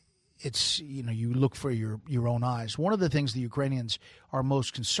it's, you look for your own eyes. One of the things the Ukrainians are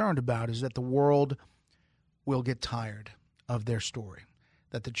most concerned about is that the world will get tired of their story,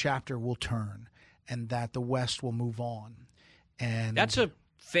 that the chapter will turn, and that the West will move on. And that's a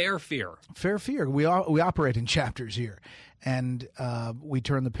fair fear. Fair fear. We operate in chapters here, and we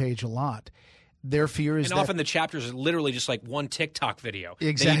turn the page a lot. their fear is and that often the chapters are literally just like one TikTok video.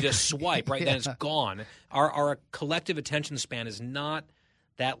 Exactly. Then you just swipe, right? Then it's gone. Our collective attention span is not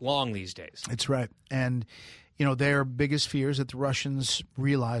that long these days. It's right. And, their biggest fear is that the Russians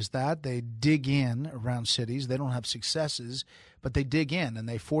realize that. They dig in around cities. They don't have successes, but they dig in and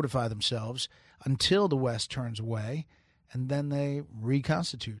they fortify themselves until the West turns away, and then they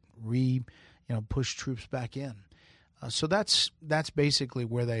reconstitute, push troops back in. So that's basically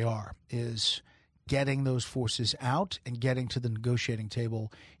where they are, is getting those forces out and getting to the negotiating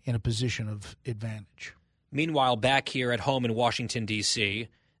table in a position of advantage. Meanwhile, back here at home in Washington, D.C.,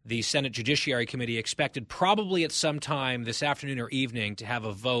 the Senate Judiciary Committee expected probably at some time this afternoon or evening to have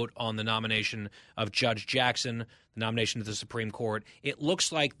a vote on the nomination of Judge Jackson, the nomination to the Supreme Court. It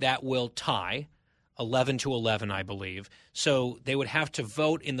looks like that will tie 11-11, I believe. So they would have to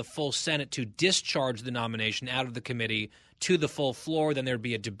vote in the full Senate to discharge the nomination out of the committee to the full floor. Then there'd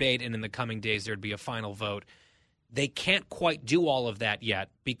be a debate, and in the coming days there'd be a final vote. They can't quite do all of that yet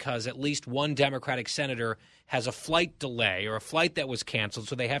because at least one Democratic senator has a flight delay or a flight that was canceled,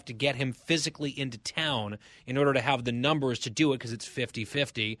 so they have to get him physically into town in order to have the numbers to do it because it's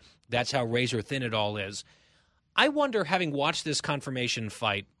 50-50. That's how razor thin it all is. I wonder, having watched this confirmation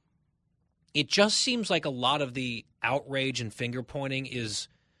fight, it just seems like a lot of the outrage and finger-pointing is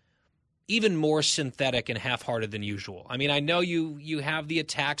even more synthetic and half-hearted than usual. I mean, I know you have the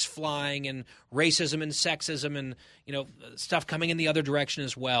attacks flying and racism and sexism and, stuff coming in the other direction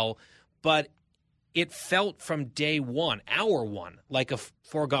as well, but it felt from day one, hour one, like a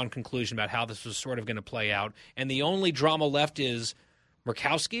foregone conclusion about how this was sort of going to play out. And the only drama left is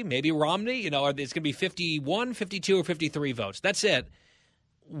Murkowski, maybe Romney. It's going to be 51, 52, or 53 votes. That's it.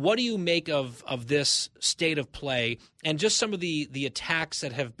 What do you make of this state of play and just some of the attacks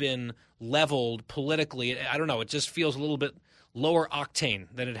that have been leveled politically? I don't know. It just feels a little bit lower octane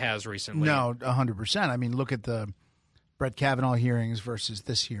than it has recently. No, 100%. I mean, look at the Brett Kavanaugh hearings versus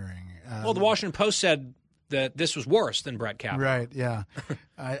this hearing. Well, the Washington Post said that this was worse than Brett Kavanaugh. Right, yeah.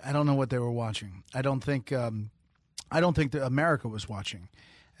 I don't know what they were watching. I don't think that America was watching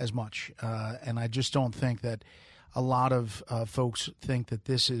as much. And I just don't think that a lot of folks think that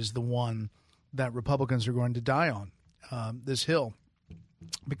this is the one that Republicans are going to die on, this hill.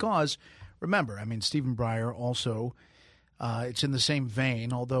 Because, remember, I mean, Stephen Breyer also, it's in the same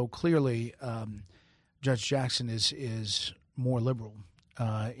vein, although clearly Judge Jackson is more liberal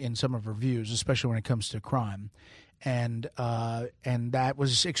in some of her views, especially when it comes to crime. And that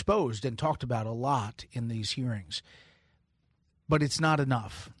was exposed and talked about a lot in these hearings. But it's not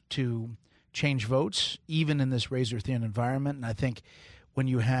enough to change votes, even in this razor-thin environment. And I think when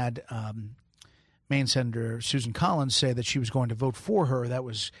you had Maine Senator Susan Collins say that she was going to vote for her, that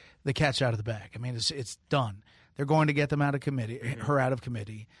was the cat's out of the bag. I mean, it's done. They're going to get them out of committee, her out of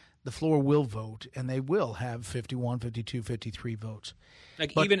committee. The floor will vote, and they will have 51, 52, 53 votes.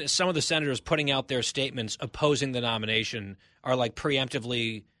 But even some of the senators putting out their statements opposing the nomination are like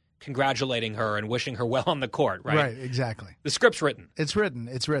preemptively congratulating her and wishing her well on the court, right? Right, exactly. The script's written. It's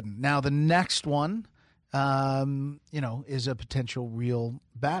written. Now, the next one, is a potential real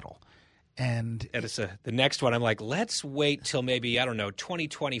battle. And it's the next one, I'm like, let's wait till maybe,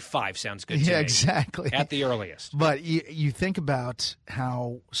 2025 sounds good to me. Yeah, exactly. At the earliest. But you think about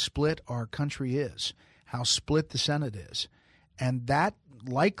how split our country is, how split the Senate is. And that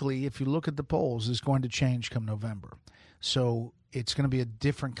likely, if you look at the polls, is going to change come November. So it's going to be a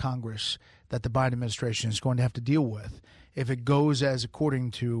different Congress that the Biden administration is going to have to deal with if it goes as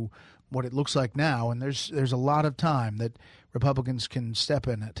according to what it looks like now. And there's a lot of time that Republicans can step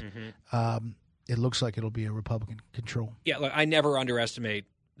in it. Mm-hmm. It looks like it'll be a Republican control. Yeah, look, I never underestimate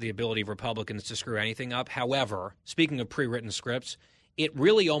the ability of Republicans to screw anything up. However, speaking of pre-written scripts, it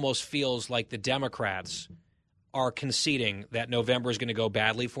really almost feels like the Democrats are conceding that November is going to go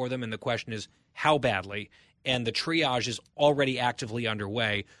badly for them, and the question is how badly, and the triage is already actively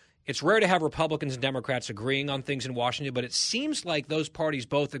underway. It's rare to have Republicans and Democrats agreeing on things in Washington, but it seems like those parties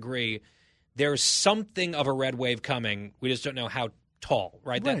both agree there's something of a red wave coming. We just don't know how tall,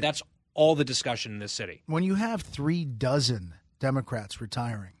 right? That's all the discussion in this city. When you have 36 Democrats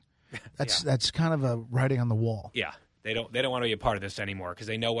retiring, that's kind of a writing on the wall. Yeah. They don't want to be a part of this anymore because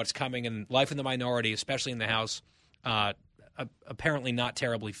they know what's coming, and life in the minority, especially in the House, apparently not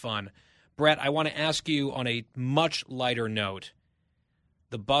terribly fun. Brett, I want to ask you on a much lighter note,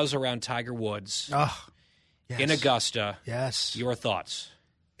 the buzz around Tiger Woods in Augusta. Yes. Your thoughts?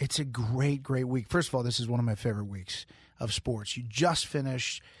 It's a great, great week. First of all, this is one of my favorite weeks of sports. You just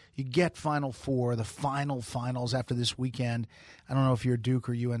finished. You get Final Four, the finals after this weekend. I don't know if you're Duke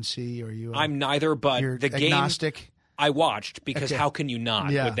or UNC or you. I'm neither, but you're the agnostic. game. I watched because Okay. how can you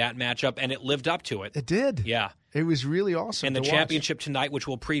not Yeah. with that matchup? And it lived up to it. It did. Yeah. It was really awesome. And the to championship tonight, which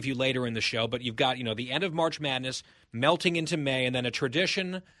we'll preview later in the show. But you've got, the end of March Madness melting into May, and then a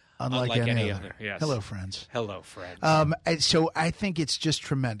tradition Unlike any other. Yes. Hello, friends. Hello, friends. And so I think it's just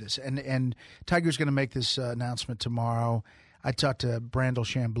tremendous. And Tiger's going to make this announcement tomorrow. I talked to Brandel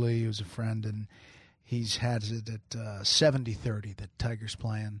Chambly, who's a friend, and he's had it at 70-30 that Tiger's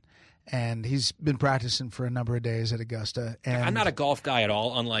playing. And he's been practicing for a number of days at Augusta. And I'm not a golf guy at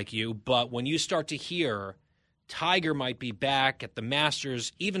all, unlike you, but when you start to hear Tiger might be back at the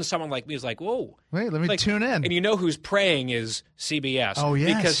Masters, even someone like me is like, whoa. Wait, let me tune in. And you know who's praying is CBS. Oh,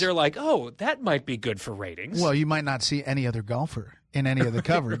 yes. Because they're like, oh, that might be good for ratings. Well, you might not see any other golfer in any other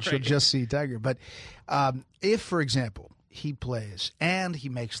coverage. Right. You'll just see Tiger. But if, for example, he plays and he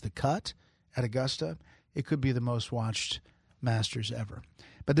makes the cut at Augusta, it could be the most watched Masters ever.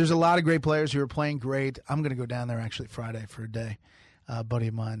 But there's a lot of great players who are playing great. I'm going to go down there actually Friday for a day. A buddy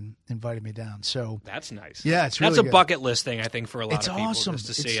of mine invited me down. So that's nice. Yeah, it's really That's a good. bucket list thing, I think, for a lot It's of people awesome. just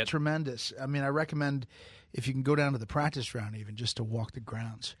to see It's it. tremendous. I mean, I recommend if you can go down to the practice round even just to walk the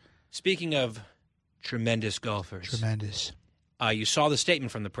grounds. Speaking of tremendous golfers. Tremendous. You saw the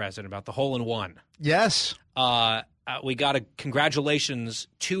statement from the president about the hole-in-one. Yes. We got a congratulations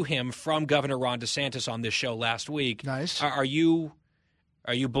to him from Governor Ron DeSantis on this show last week. Nice. Are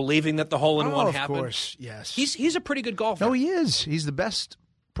you believing that the hole-in-one Of happened? course, yes. He's a pretty good golfer. No, he is. He's the best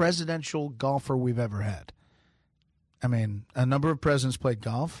presidential golfer we've ever had. I mean, a number of presidents played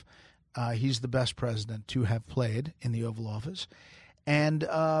golf. He's the best president to have played in the Oval Office. And,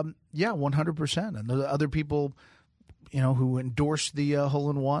 100%. And the other people, who endorsed the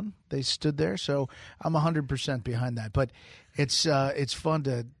hole-in-one, they stood there. So I'm 100% behind that. But it's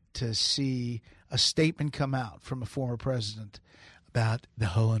fun to see a statement come out from a former president about the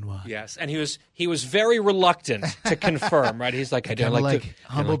hole-in-one. Yes, and he was very reluctant to confirm, right? He's like, I don't Kinda like like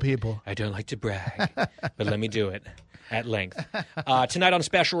humble people. I don't like to brag, but let me do it at length. Tonight on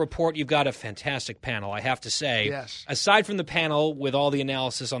Special Report, you've got a fantastic panel, I have to say. Yes. Aside from the panel with all the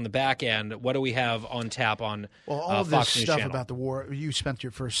analysis on the back end, what do we have on tap on Well, all of this Fox News stuff Channel? about the war, you spent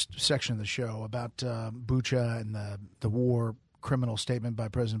your first section of the show about Bucha and the war criminal statement by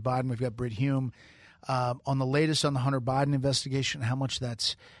President Biden. We've got Britt Hume on the latest on the Hunter Biden investigation, how much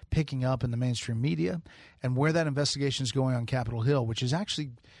that's picking up in the mainstream media, and where that investigation is going on Capitol Hill, which is actually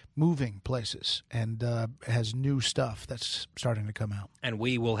moving places and has new stuff that's starting to come out. And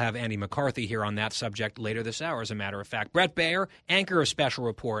we will have Andy McCarthy here on that subject later this hour, as a matter of fact. Brett Baer, anchor of Special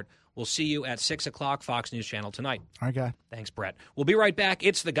Report. We'll see you at 6 o'clock, Fox News Channel tonight. All right, Guy. Thanks, Brett. We'll be right back.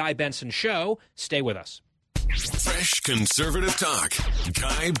 It's the Guy Benson Show. Stay with us. Fresh conservative talk.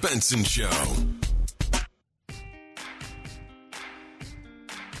 Guy Benson Show.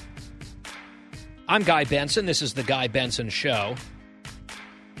 I'm Guy Benson. This is the Guy Benson Show.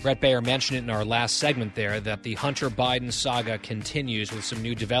 Brett Baer mentioned it in our last segment there that the Hunter Biden saga continues with some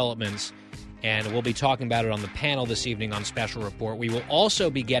new developments, and we'll be talking about it on the panel this evening on Special Report. We will also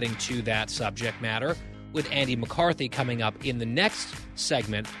be getting to that subject matter with Andy McCarthy coming up in the next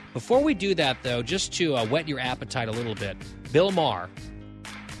segment. Before we do that, though, just to whet your appetite a little bit, Bill Maher,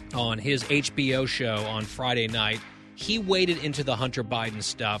 on his HBO show on Friday night, he waded into the Hunter Biden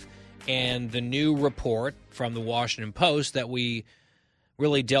stuff and the new report from the Washington Post that we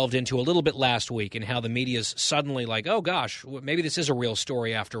really delved into a little bit last week, and how the media's suddenly like, oh gosh, maybe this is a real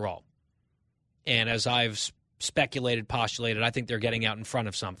story after all. And as I've speculated, postulated, I think they're getting out in front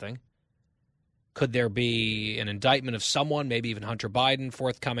of something. Could there be an indictment of someone, maybe even Hunter Biden,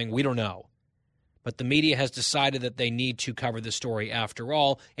 forthcoming? We don't know. But the media has decided that they need to cover the story after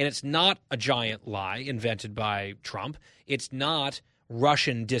all, and it's not a giant lie invented by Trump. It's not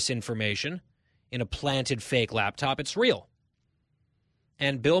Russian disinformation in a planted fake laptop. It's real.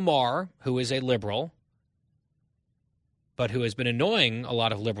 And Bill Maher, who is a liberal, but who has been annoying a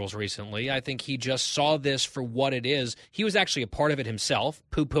lot of liberals recently, I think he just saw this for what it is. He was actually a part of it himself,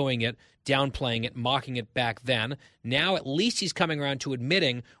 poo-pooing it, downplaying it, mocking it back then. Now at least he's coming around to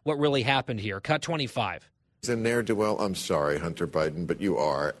admitting what really happened here. Cut 25. As a ne'er-do-well, I'm sorry, Hunter Biden, but you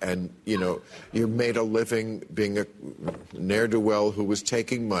are. And, you made a living being a ne'er-do-well who was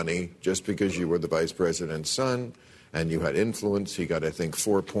taking money just because you were the vice president's son and you had influence. He got, I think,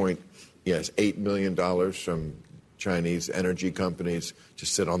 $8 million from Chinese energy companies to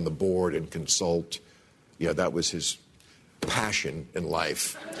sit on the board and consult. Yeah, that was his passion in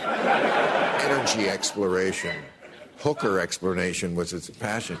life. Energy exploration. Hooker exploration was his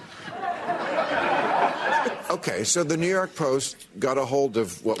passion. Okay, so the New York Post got a hold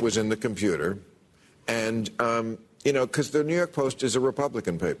of what was in the computer, and, because the New York Post is a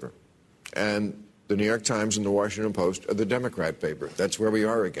Republican paper, and The New York Times and the Washington Post are the Democrat paper. That's where we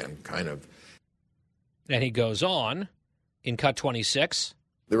are again, kind of. And he goes on in cut 26.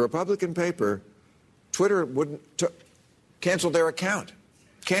 The Republican paper, Twitter wouldn't cancel their account.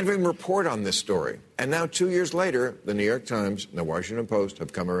 Can't even report on this story. And now 2 years later, the New York Times and the Washington Post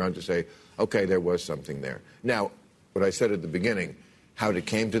have come around to say, okay, there was something there. Now, what I said at the beginning, how it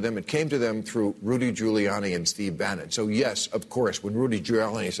came to them through Rudy Giuliani and Steve Bannon. So, yes, of course, when Rudy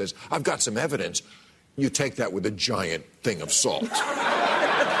Giuliani says, I've got some evidence, you take that with a giant thing of salt. But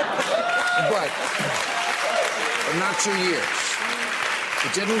not 2 years.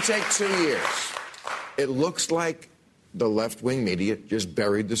 It didn't take 2 years. It looks like the left-wing media just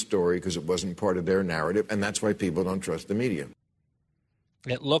buried the story because it wasn't part of their narrative, and that's why people don't trust the media.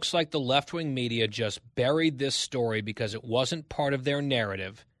 It looks like the left-wing media just buried this story because it wasn't part of their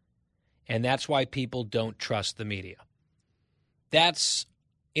narrative, and that's why people don't trust the media. That's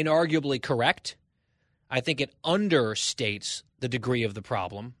inarguably correct. I think it understates the degree of the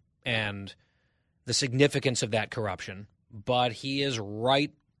problem and the significance of that corruption, but he is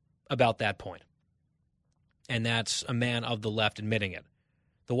right about that point. And that's a man of the left admitting it.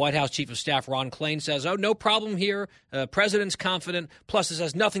 The White House Chief of Staff, Ron Klain, says, no problem here. President's confident. Plus, this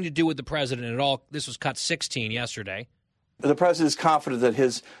has nothing to do with the president at all. This was cut 16 yesterday. The president is confident that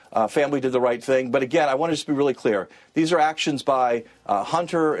his family did the right thing. But again, I want to just be really clear. These are actions by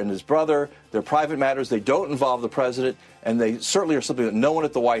Hunter and his brother. They're private matters. They don't involve the president. And they certainly are something that no one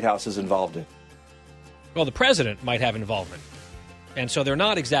at the White House is involved in. Well, the president might have involvement. And so they're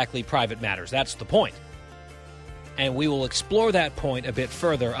not exactly private matters. That's the point. And we will explore that point a bit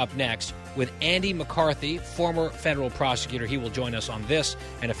further up next with Andy McCarthy, former federal prosecutor. He will join us on this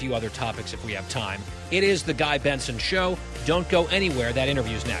and a few other topics if we have time. It is The Guy Benson Show. Don't go anywhere. That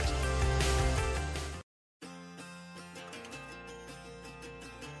interview's next.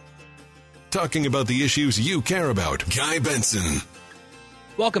 Talking about the issues you care about. Guy Benson.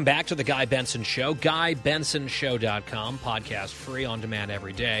 Welcome back to The Guy Benson Show. GuyBensonShow.com. Podcast free on demand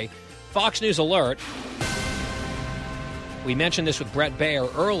every day. Fox News Alert. We mentioned this with Brett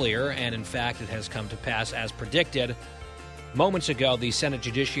Baier earlier, and in fact, it has come to pass as predicted. Moments ago, the Senate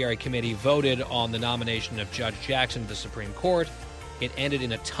Judiciary Committee voted on the nomination of Judge Jackson to the Supreme Court. It ended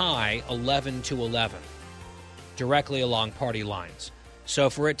in a tie, 11-11, directly along party lines.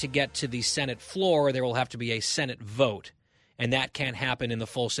 So for it to get to the Senate floor, there will have to be a Senate vote, and that can't happen in the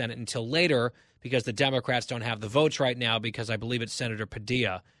full Senate until later because the Democrats don't have the votes right now because I believe it's Senator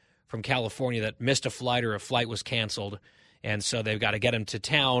Padilla from California that missed a flight or a flight was canceled. And so they've got to get him to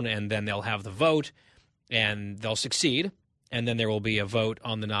town, and then they'll have the vote, and they'll succeed. And then there will be a vote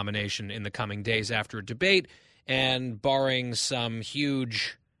on the nomination in the coming days after a debate. And barring some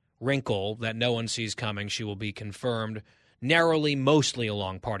huge wrinkle that no one sees coming, she will be confirmed narrowly, mostly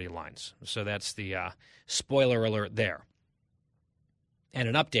along party lines. So that's the spoiler alert there. And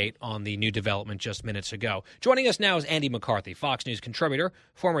an update on the new development just minutes ago. Joining us now is Andy McCarthy, Fox News contributor,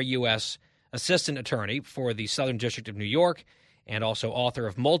 former U.S. assistant attorney for the Southern District of New York, and also author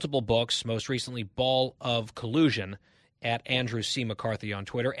of multiple books, most recently Ball of Collusion, at Andrew C. McCarthy on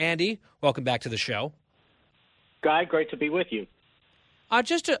Twitter. Andy, welcome back to the show. Guy, great to be with you.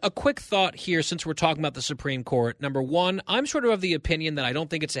 Just a quick thought here since we're talking about the Supreme Court. Number one, I'm sort of the opinion that I don't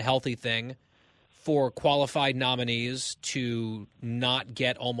think it's a healthy thing for qualified nominees to not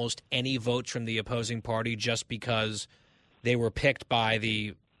get almost any votes from the opposing party just because they were picked by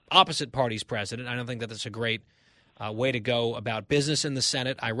the opposite party's president. I don't think that that's a great way to go about business in the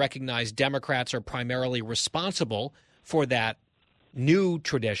Senate. I recognize Democrats are primarily responsible for that new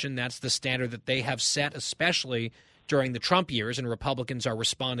tradition. That's the standard that they have set, especially during the Trump years, and Republicans are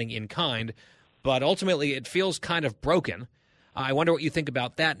responding in kind. But ultimately, it feels kind of broken. I wonder what you think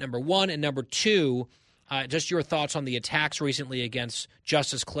about that, number one. And number two, just your thoughts on the attacks recently against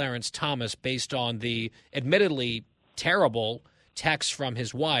Justice Clarence Thomas based on the admittedly terrible text from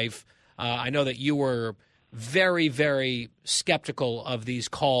his wife. I know that you were very, very skeptical of these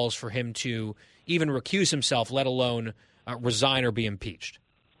calls for him to even recuse himself, let alone resign or be impeached.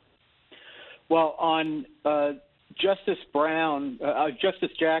 Well, on Justice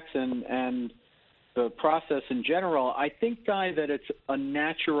Jackson and the process in general, I think, Guy, that it's a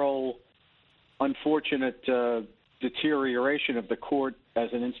natural, unfortunate deterioration of the court as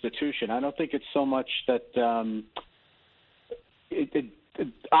an institution. I don't think it's so much that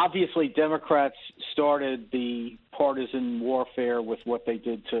obviously Democrats started the partisan warfare with what they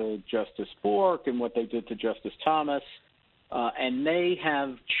did to Justice Bork and what they did to Justice Thomas, and they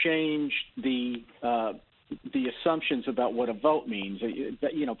have changed the assumptions about what a vote means.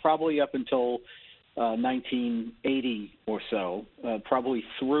 Probably up until 1980 or so, probably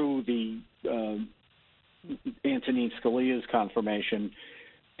through the Antonin Scalia's confirmation,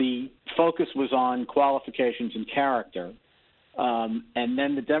 the focus was on qualifications and character. And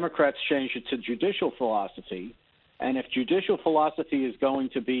then the Democrats changed it to judicial philosophy. And if judicial philosophy is going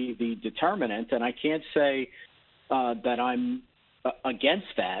to be the determinant, and I can't say that I'm against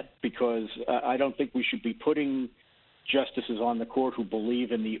that, because I don't think we should be putting justices on the court who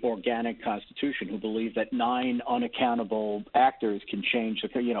believe in the organic Constitution, who believe that 9 unaccountable actors can change,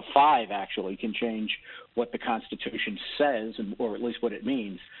 5 actually can change what the Constitution says, or at least what it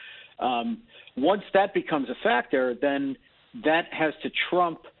means. Once that becomes a factor, then that has to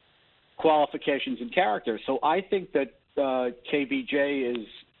trump qualifications and character. So I think that KBJ is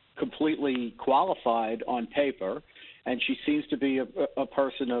completely qualified on paper, and she seems to be a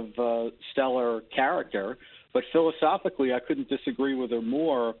person of stellar character. But philosophically, I couldn't disagree with her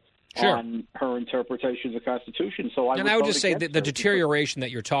more on her interpretation of the Constitution. So I would just say that the deterioration that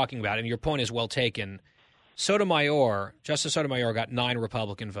you're talking about, and your point is well taken. Justice Sotomayor got 9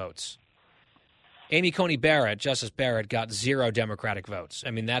 Republican votes. Amy Coney Barrett, Justice Barrett, got 0 Democratic votes.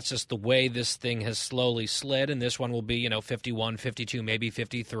 I mean, that's just the way this thing has slowly slid, and this one will be, 51, 52, maybe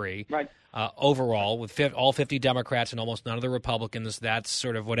 53. Right. Overall, with all 50 Democrats and almost none of the Republicans. That's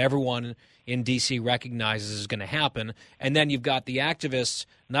sort of what everyone in D.C. recognizes is going to happen. And then you've got the activists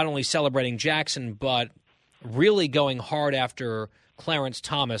not only celebrating Jackson, but really going hard after Clarence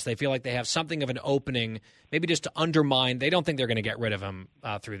Thomas. They feel like they have something of an opening, maybe just to undermine. They don't think they're going to get rid of him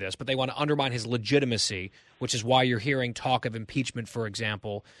through this, but they want to undermine his legitimacy, which is why you're hearing talk of impeachment, for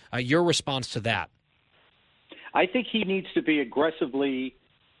example. Your response to that? I think he needs to be aggressively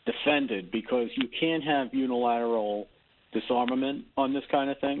defended, because you can't have unilateral disarmament on this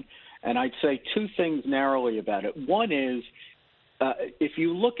kind of thing. And I'd say 2 things narrowly about it. One is, if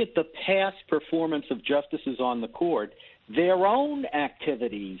you look at the past performance of justices on the court, their own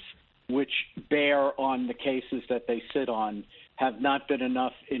activities, which bear on the cases that they sit on, have not been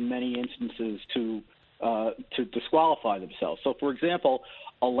enough in many instances to disqualify themselves. So, for example,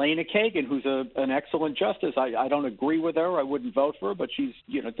 Elena Kagan, who's an excellent justice, I don't agree with her. I wouldn't vote for her, but she's,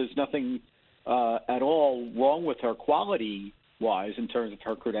 there's nothing at all wrong with her quality-wise in terms of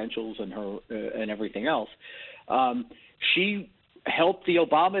her credentials and her and everything else. She helped the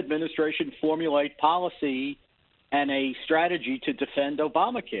Obama administration formulate policy and a strategy to defend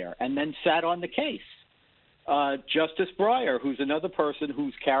Obamacare, and then sat on the case. Justice Breyer, who's another person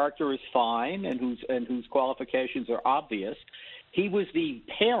whose character is fine and whose qualifications are obvious, he was the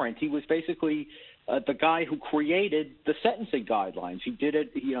parent. He was basically the guy who created the sentencing guidelines. He did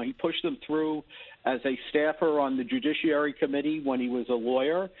it. He pushed them through as a staffer on the Judiciary Committee when he was a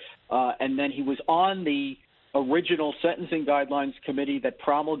lawyer, and then he was on the original Sentencing Guidelines Committee that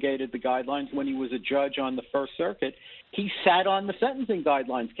promulgated the guidelines when he was a judge on the First Circuit. He sat on the Sentencing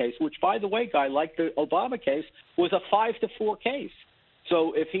Guidelines case, which, by the way, like the Obama case, was a 5-4 case.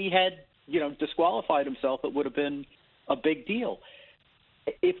 So if he had, disqualified himself, it would have been a big deal.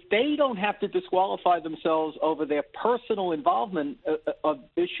 If they don't have to disqualify themselves over their personal involvement of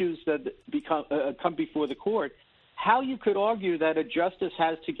issues that come before the court, how you could argue that a justice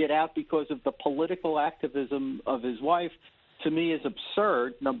has to get out because of the political activism of his wife, to me, is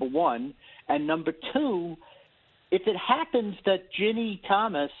absurd, number one. And number two, if it happens that Ginny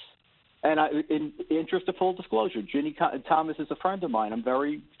Thomas, and in interest of full disclosure, Ginny Thomas is a friend of mine. I'm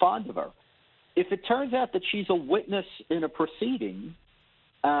very fond of her. If it turns out that she's a witness in a proceeding,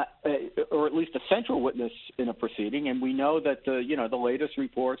 or at least a central witness in a proceeding, and we know that the latest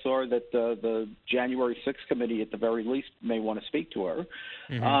reports are that the January 6th committee, at the very least, may want to speak to her.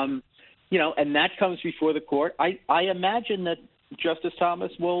 Mm-hmm. And that comes before the court. I imagine that Justice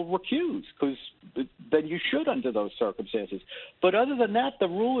Thomas will recuse, because then you should under those circumstances. But other than that, the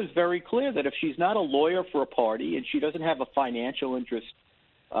rule is very clear that if she's not a lawyer for a party and she doesn't have a financial interest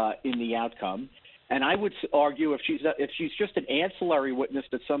in the outcome, and I would argue if she's just an ancillary witness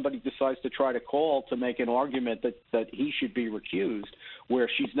that somebody decides to try to call to make an argument that he should be recused, where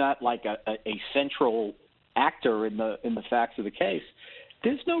she's not like a central actor in the facts of the case,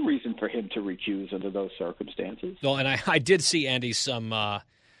 there's no reason for him to recuse under those circumstances. Well, and I did see, Andy, some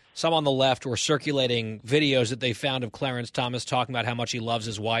on the left were circulating videos that they found of Clarence Thomas talking about how much he loves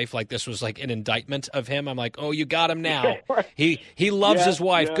his wife, like this was like an indictment of him. I'm like, oh, you got him now. He loves his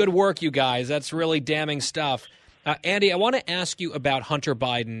wife. Yeah. Good work, you guys. That's really damning stuff. Andy, I want to ask you about Hunter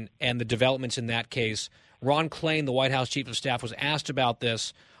Biden and the developments in that case. Ron Klain, the White House chief of staff, was asked about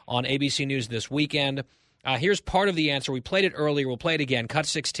this on ABC News this weekend. Here's part of the answer. We played it earlier. We'll play it again. Cut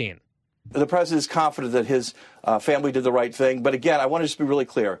 16. The president is confident that his family did the right thing. But again, I want to just be really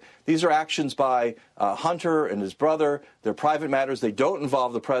clear. These are actions by Hunter and his brother. They're private matters. They don't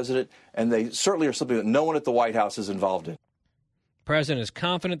involve the president, and they certainly are something that no one at the White House is involved in. The president is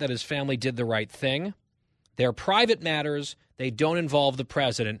confident that his family did the right thing. They're private matters. They don't involve the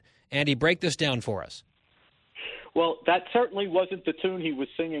president. Andy, break this down for us. Well, that certainly wasn't the tune he was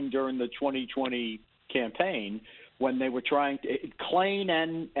singing during the 2020 campaign when they were trying to – Klain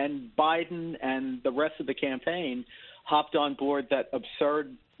and Biden and the rest of the campaign hopped on board that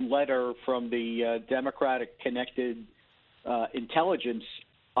absurd letter from the Democratic-connected intelligence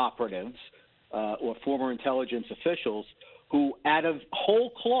operatives or former intelligence officials who out of whole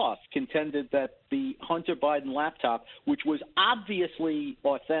cloth contended that the Hunter Biden laptop, which was obviously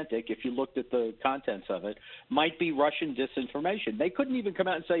authentic if you looked at the contents of it, might be Russian disinformation. They couldn't even come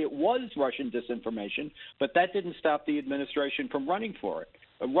out and say it was Russian disinformation, but that didn't stop the administration from running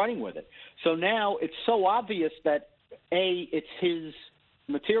with it. So now it's so obvious that, A, it's his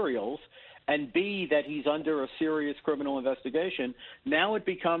materials, and B, that he's under a serious criminal investigation. Now it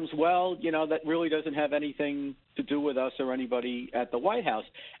becomes, well, that really doesn't have anything to do with us or anybody at the White House.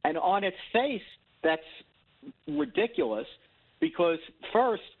 And on its face, that's ridiculous because,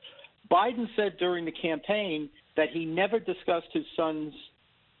 first, Biden said during the campaign that he never discussed his son's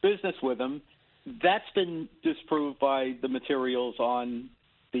business with him. That's been disproved by the materials on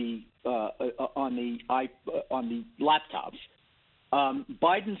the laptops.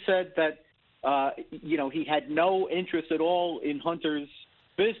 Biden said that he had no interest at all in Hunter's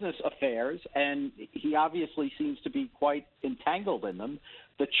business affairs, and he obviously seems to be quite entangled in them.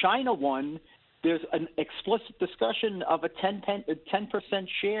 The China one, there's an explicit discussion of a 10%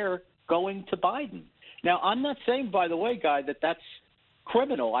 share going to Biden. Now, I'm not saying, by the way, Guy, that that's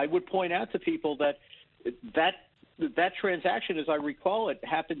criminal. I would point out to people that transaction, as I recall it,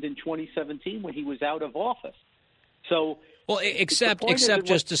 happened in 2017 when he was out of office. So, well, except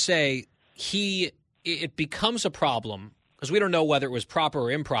just to say, it becomes a problem because we don't know whether it was proper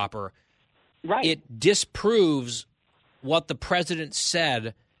or improper. Right. It disproves what the president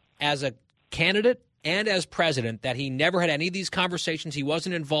said as a candidate and as president, that he never had any of these conversations. He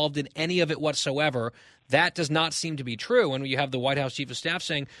wasn't involved in any of it whatsoever. That does not seem to be true. And you have the White House chief of staff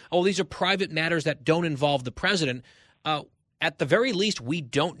saying, oh, these are private matters that don't involve the president. At the very least, we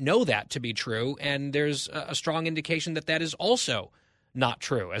don't know that to be true. And there's a strong indication that that is also not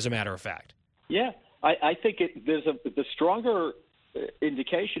true, as a matter of fact. Yeah, I think the stronger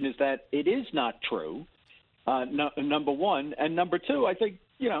indication is that it is not true, number one. And number two, I think,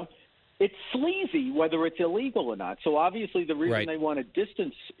 it's sleazy whether it's illegal or not. So obviously the reason they want to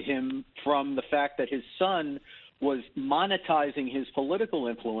distance him from the fact that his son was monetizing his political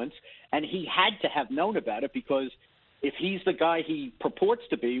influence, and he had to have known about it because if he's the guy he purports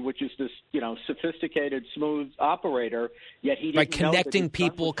to be, which is this, sophisticated, smooth operator, yet he didn't by connecting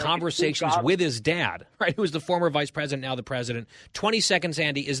people, conversations with his dad, right, who was the former vice president, now the president. 20 seconds,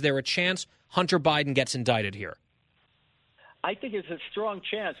 Andy. Is there a chance Hunter Biden gets indicted here? I think it's a strong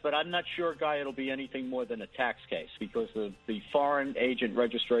chance, but I'm not sure, Guy, it'll be anything more than a tax case because the Foreign Agent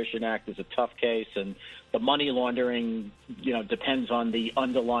Registration Act is a tough case, and the money laundering, depends on the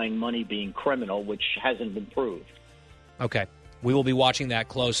underlying money being criminal, which hasn't been proved. Okay. We will be watching that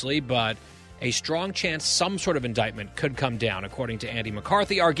closely, but a strong chance some sort of indictment could come down, according to Andy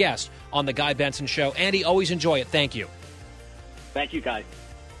McCarthy, our guest on The Guy Benson Show. Andy, always enjoy it. Thank you. Thank you, Guy.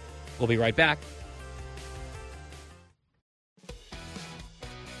 We'll be right back.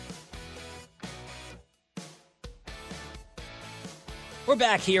 We're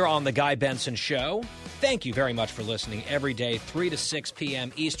back here on The Guy Benson Show. Thank you very much for listening every day, 3 to 6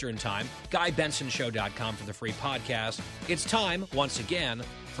 p.m. Eastern Time. GuyBensonShow.com for the free podcast. It's time, once again,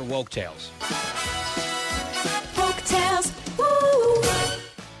 for Woke Tales. Woke Tales, woo!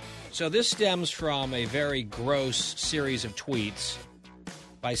 So this stems from a very gross series of tweets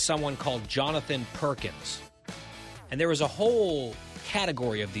by someone called Jonathan Perkins. And there was a whole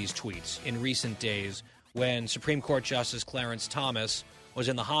category of these tweets in recent days when Supreme Court Justice Clarence Thomas was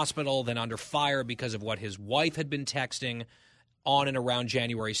in the hospital, then under fire because of what his wife had been texting on and around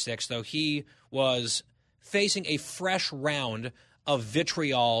January 6th, though he was facing a fresh round of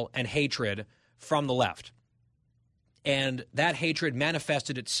vitriol and hatred from the left. And that hatred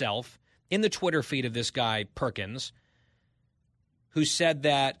manifested itself in the Twitter feed of this guy, Perkins, who said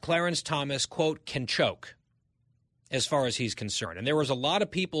that Clarence Thomas, quote, can choke as far as he's concerned. And there was a lot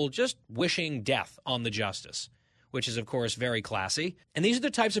of people just wishing death on the justice, which is, of course, very classy. And these are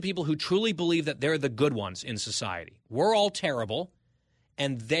the types of people who truly believe that they're the good ones in society. We're all terrible,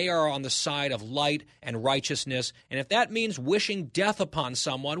 and they are on the side of light and righteousness. And if that means wishing death upon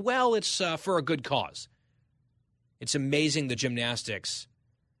someone, well, it's for a good cause. It's amazing the gymnastics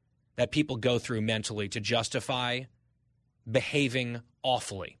that people go through mentally to justify behaving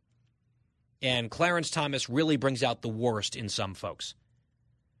awfully. And Clarence Thomas really brings out the worst in some folks.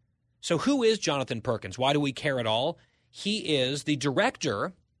 So who is Jonathan Perkins? Why do we care at all? He is the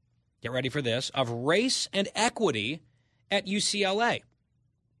director, get ready for this, of race and equity at UCLA.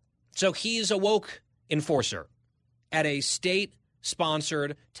 So he's a woke enforcer at a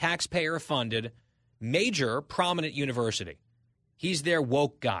state-sponsored, taxpayer-funded, major, prominent university. He's their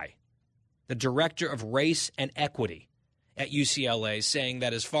woke guy, the director of race and equity at UCLA, saying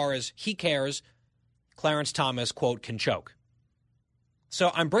that as far as he cares, Clarence Thomas, quote, can choke. So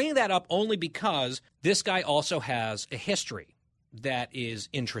I'm bringing that up only because this guy also has a history that is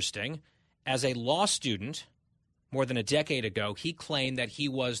interesting. As a law student, more than a decade ago, he claimed that he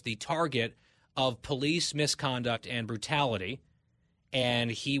was the target of police misconduct and brutality, and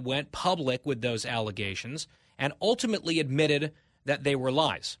he went public with those allegations and ultimately admitted that they were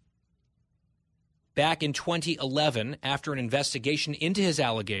lies. Back in 2011, after an investigation into his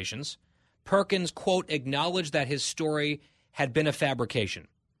allegations, Perkins, quote, acknowledged that his story had been a fabrication.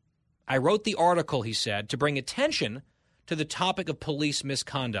 I wrote the article, he said, to bring attention to the topic of police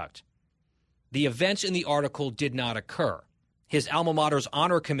misconduct. The events in the article did not occur. His alma mater's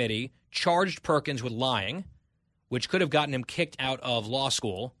honor committee charged Perkins with lying, which could have gotten him kicked out of law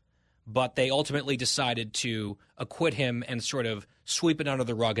school, but they ultimately decided to acquit him and sort of sweep it under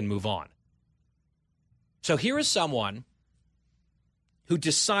the rug and move on. So here is someone who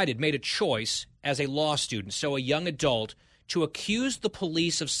made a choice as a law student, so a young adult, to accuse the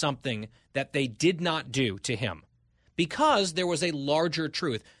police of something that they did not do to him because there was a larger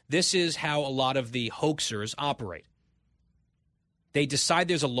truth. This is how a lot of the hoaxers operate. They decide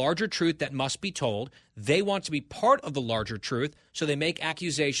there's a larger truth that must be told. They want to be part of the larger truth, so they make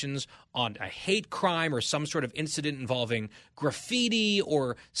accusations on a hate crime or some sort of incident involving graffiti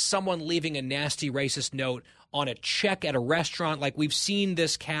or someone leaving a nasty racist note on a check at a restaurant. Like, we've seen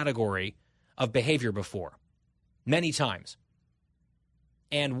this category of behavior before, many times.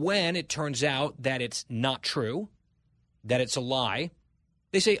 And when it turns out that it's not true, that it's a lie,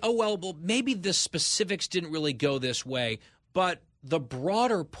 they say, oh, well, maybe the specifics didn't really go this way, but the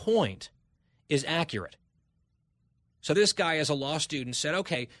broader point is accurate. So this guy, as a law student, said,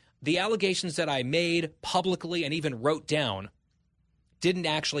 okay, the allegations that I made publicly and even wrote down didn't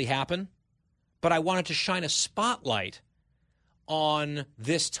actually happen, but I wanted to shine a spotlight on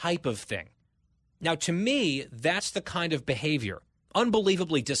this type of thing. Now, to me, that's the kind of behavior,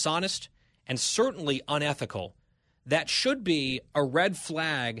 unbelievably dishonest and certainly unethical, that should be a red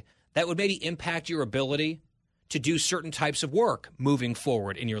flag that would maybe impact your ability to do certain types of work moving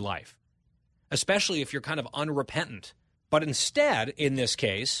forward in your life, especially if you're kind of unrepentant. But instead, in this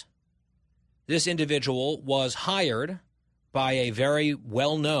case, this individual was hired by a very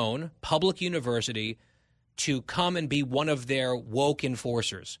well-known public university to come and be one of their woke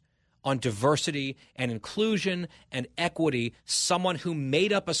enforcers on diversity and inclusion and equity, someone who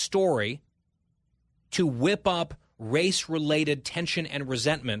made up a story to whip up race-related tension and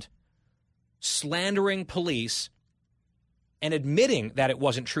resentment, slandering police and admitting that it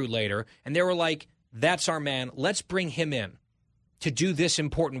wasn't true later. And they were like, that's our man. Let's bring him in to do this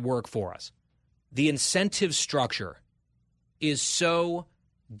important work for us. The incentive structure is so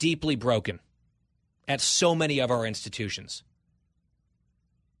deeply broken at so many of our institutions.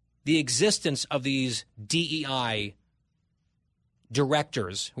 The existence of these DEI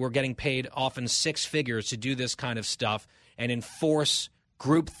directors who are getting paid often six figures to do this kind of stuff and enforce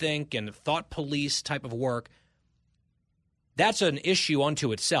groupthink and thought police type of work, that's an issue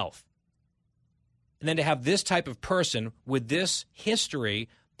unto itself. And then to have this type of person with this history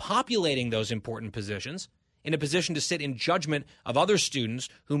populating those important positions, in a position to sit in judgment of other students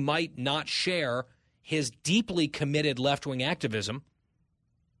who might not share his deeply committed left-wing activism,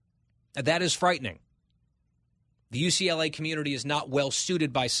 that is frightening. The UCLA community is not well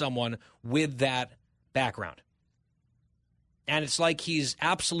suited by someone with that background. And it's like he's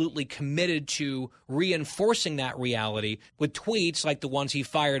absolutely committed to reinforcing that reality with tweets like the ones he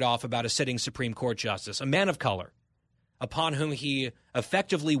fired off about a sitting Supreme Court justice, a man of color, upon whom he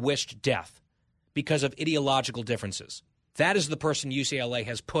effectively wished death because of ideological differences. That is the person UCLA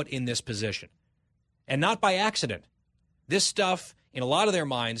has put in this position. And not by accident. This stuff, in a lot of their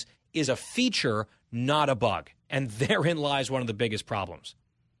minds, is a feature, not a bug. And therein lies one of the biggest problems.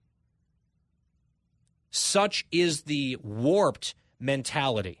 Such is the warped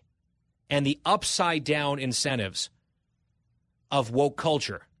mentality and the upside-down incentives of woke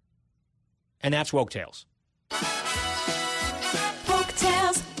culture. And that's Woke Tales. Woke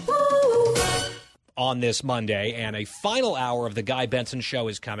Tales. Woo! On this Monday, and a final hour of the Guy Benson Show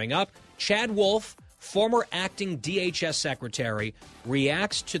is coming up. Chad Wolf, former acting DHS secretary,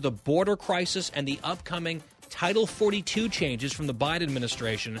 reacts to the border crisis and the upcoming Title 42 changes from the Biden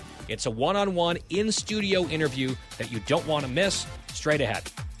administration. It's a one-on-one in-studio interview that you don't want to miss. Straight ahead.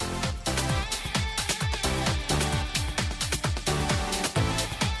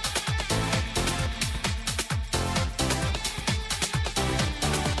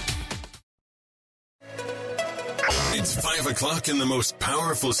 It's 5 o'clock in the most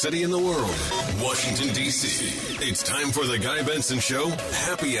powerful city in the world, Washington, D.C. It's time for the Guy Benson Show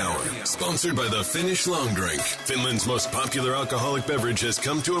Happy Hour, sponsored by the Finnish Long Drink. Finland's most popular alcoholic beverage has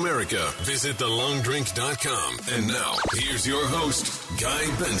come to America. Visit thelongdrink.com. And now, here's your host, Guy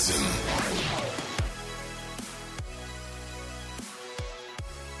Benson.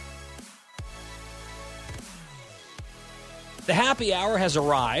 The happy hour has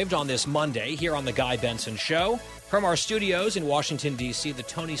arrived on this Monday here on the Guy Benson Show. From our studios in Washington, D.C., the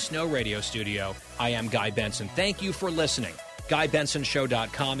Tony Snow Radio Studio, I am Guy Benson. Thank you for listening.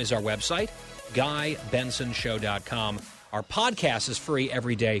 GuyBensonShow.com is our website. GuyBensonShow.com. Our podcast is free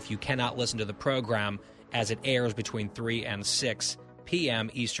every day if you cannot listen to the program as it airs between 3 and 6 p.m.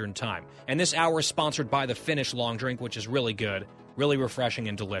 Eastern Time. And this hour is sponsored by the Finnish Long Drink, which is really good, really refreshing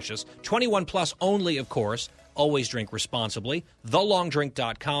and delicious. 21 plus only, of course. Always drink responsibly.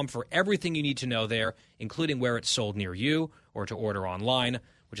 TheLongDrink.com for everything you need to know there, including where it's sold near you or to order online,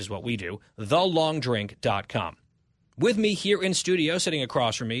 which is what we do. TheLongDrink.com. With me here in studio, sitting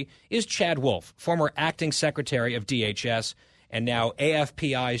across from me, is Chad Wolf, former acting secretary of DHS and now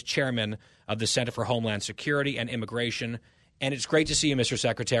AFPI's chairman of the Center for Homeland Security and Immigration. And it's great to see you, Mr.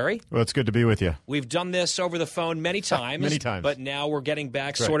 Secretary. Well, it's good to be with you. We've done this over the phone many times. Many times. But now we're getting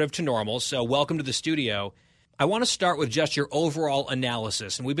back sort of to normal. So welcome to the studio. I want to start with just your overall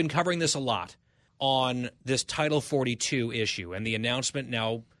analysis, and we've been covering this a lot, on this Title 42 issue and the announcement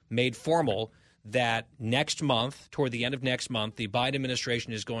now made formal that next month, toward the end of next month, the Biden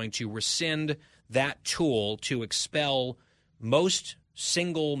administration is going to rescind that tool to expel most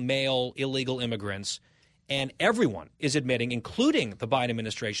single male illegal immigrants. And everyone is admitting, including the Biden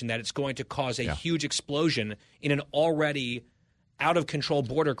administration, that it's going to cause a huge explosion in an already out-of-control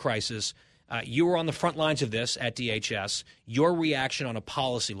border crisis. You were on the front lines of this at DHS. Your reaction on a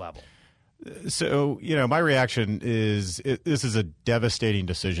policy level? So, my reaction is this is a devastating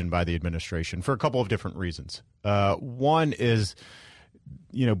decision by the administration for a couple of different reasons. One is,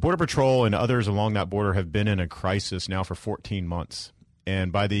 Border Patrol and others along that border have been in a crisis now for 14 months.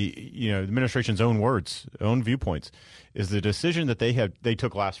 And by the administration's own words, own viewpoints, is the decision that they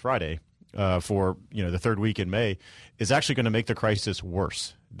took last Friday for the third week in May is actually going to make the crisis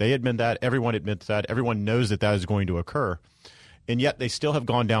worse. They admit that. Everyone admits that. Everyone knows that is going to occur. And yet they still have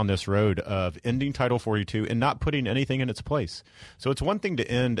gone down this road of ending Title 42 and not putting anything in its place. So it's one thing to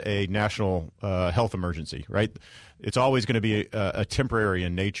end a national health emergency, right? It's always going to be a temporary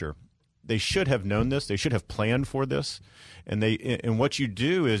in nature. They should have known this. They should have planned for this. And what you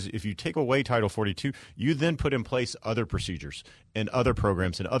do is if you take away Title 42, you then put in place other procedures and other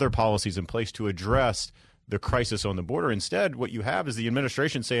programs and other policies in place to address the crisis on the border. Instead, what you have is the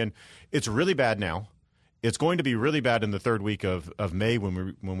administration saying it's really bad now. It's going to be really bad in the third week of May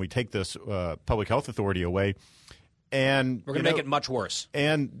when we take this public health authority away. And we're going to make it much worse.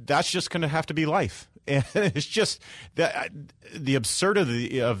 And that's just going to have to be life. And it's just that the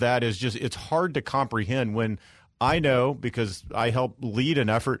absurdity of that is just it's hard to comprehend when I know, because I help lead an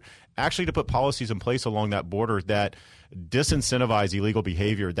effort actually to put policies in place along that border that disincentivize illegal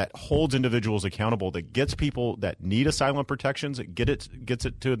behavior, that holds individuals accountable, that gets people that need asylum protections, gets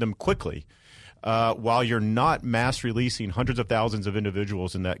it to them quickly. While you're not mass releasing hundreds of thousands of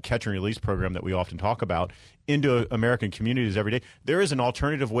individuals in that catch and release program that we often talk about into American communities every day, there is an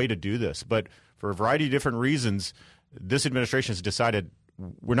alternative way to do this. But for a variety of different reasons, this administration has decided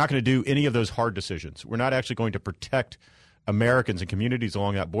we're not going to do any of those hard decisions. We're not actually going to protect Americans and communities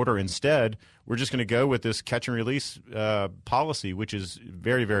along that border. Instead, we're just going to go with this catch and release policy, which is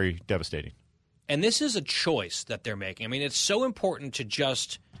very, very devastating. And this is a choice that they're making. I mean, it's so important to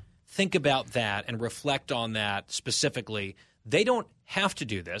just think about that and reflect on that specifically. They don't have to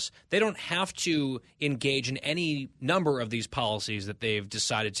do this. They don't have to engage in any number of these policies that they've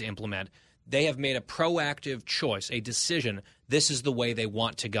decided to implement. They have made a proactive choice, a decision. This is the way they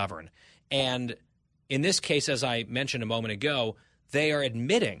want to govern. And in this case, as I mentioned a moment ago, they are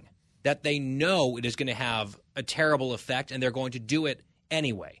admitting that they know it is going to have a terrible effect and they're going to do it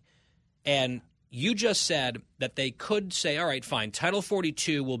anyway. And you just said that they could say, all right, fine, Title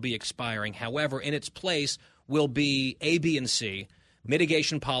 42 will be expiring. However, in its place will be A, B, and C,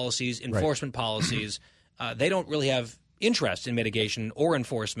 mitigation policies, enforcement policies. They don't really have interest in mitigation or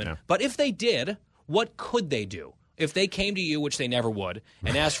enforcement. No. But if they did, what could they do? If they came to you, which they never would,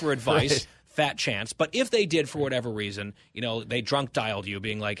 and asked for advice, fat chance. But if they did for whatever reason, they drunk dialed you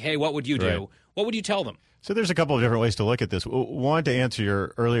being like, hey, what would you do? What would you tell them? So there's a couple of different ways to look at this. One, to answer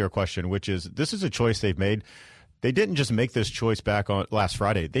your earlier question, which is this is a choice they've made. They didn't just make this choice back on last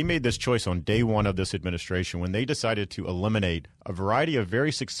Friday. They made this choice on day one of this administration when they decided to eliminate a variety of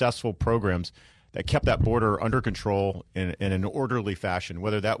very successful programs that kept that border under control in an orderly fashion,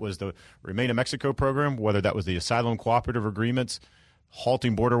 whether that was the Remain in Mexico program, whether that was the asylum cooperative agreements,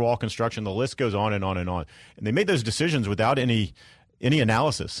 halting border wall construction, the list goes on and on and on. And they made those decisions without any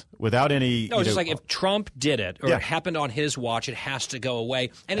analysis, without any... No, it's just like if Trump did it or it happened on his watch, it has to go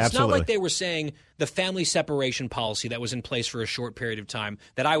away. And it's not like they were saying the family separation policy that was in place for a short period of time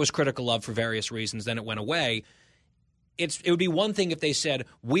that I was critical of for various reasons, then it went away. It would be one thing if they said,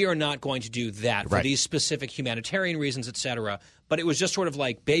 we are not going to do that for these specific humanitarian reasons, et cetera. But it was just sort of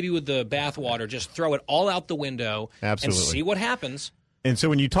like baby with the bathwater, just throw it all out the window and see what happens. And so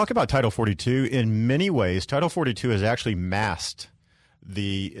when you talk about Title 42, in many ways, Title 42 has actually masked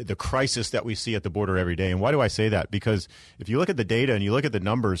the crisis that we see at the border every day. And why do I say that? Because if you look at the data and you look at the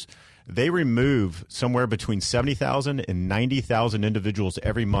numbers, they remove somewhere between 70,000 and 90,000 individuals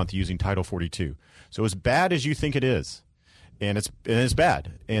every month using Title 42. So as bad as you think it is, and it's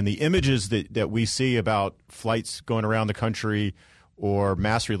bad. And the images that we see about flights going around the country or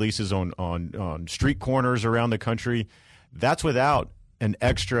mass releases on street corners around the country, that's without an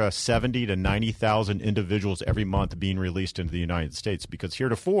extra 70 to 90,000 individuals every month being released into the United States, because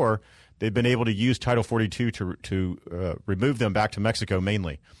heretofore they've been able to use Title 42 to remove them back to Mexico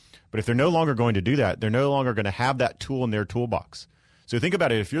mainly. But if they're no longer going to do that, they're no longer going to have that tool in their toolbox. So think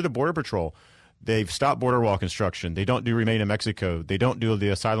about it. If you're the Border Patrol, they've stopped border wall construction. They don't do Remain in Mexico. They don't do the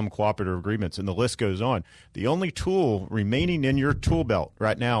asylum cooperative agreements, and the list goes on. The only tool remaining in your tool belt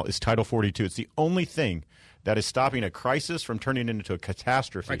right now is Title 42. It's the only thing that is stopping a crisis from turning into a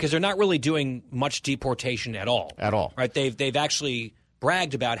catastrophe. Right, because they're not really doing much deportation at all. At all. Right? They've actually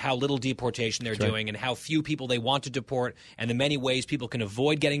bragged about how little deportation they're doing and how few people they want to deport and the many ways people can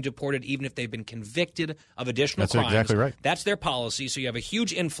avoid getting deported even if they've been convicted of additional crimes. That's exactly right. That's their policy. So you have a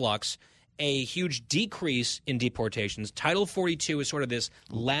huge influx, a huge decrease in deportations. Title 42 is sort of this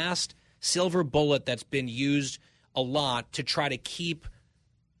last silver bullet that's been used a lot to try to keep,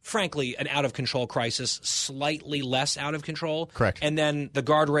 frankly, an out-of-control crisis slightly less out of control. Correct. And then the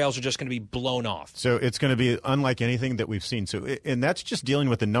guardrails are just going to be blown off. So it's going to be unlike anything that we've seen. So, and that's just dealing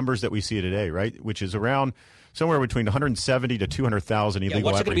with the numbers that we see today, right? Which is around somewhere between 170 to 200,000 illegal.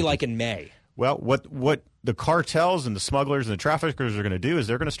 What's it going to be like in May? Well, what the cartels and the smugglers and the traffickers are going to do is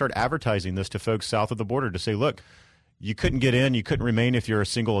they're going to start advertising this to folks south of the border to say, look, you couldn't get in, you couldn't remain if you're a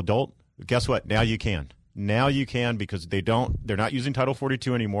single adult. Guess what? Now you can. Now you can, because they're not using Title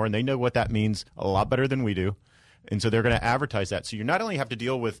 42 anymore, and they know what that means a lot better than we do. And so they're going to advertise that. So you not only have to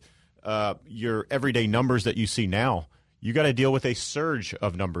deal with your everyday numbers that you see now, you got to deal with a surge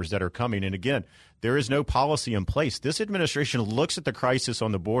of numbers that are coming. And again, there is no policy in place. This administration looks at the crisis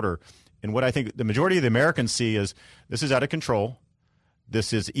on the border, and what I think the majority of the Americans see is this is out of control,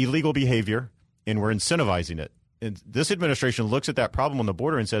 this is illegal behavior, and we're incentivizing it. And this administration looks at that problem on the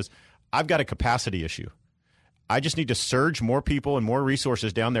border and says, I've got a capacity issue. I just need to surge more people and more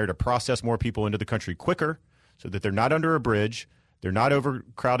resources down there to process more people into the country quicker so that they're not under a bridge, they're not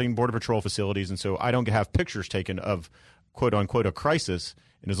overcrowding Border Patrol facilities, and so I don't have pictures taken of, quote unquote, a crisis.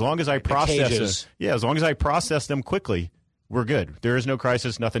 And as long as I process them quickly, we're good. There is no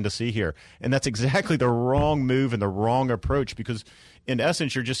crisis, nothing to see here. And that's exactly the wrong move and the wrong approach, because in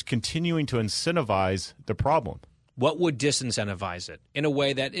essence, you're just continuing to incentivize the problem. What would disincentivize it in a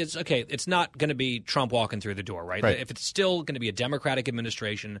way that is, okay, it's not going to be Trump walking through the door, right? If it's still going to be a Democratic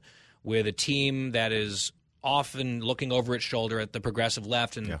administration with a team that is often looking over its shoulder at the progressive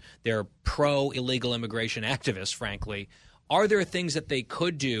left and they're pro-illegal immigration activists, frankly, are there things that they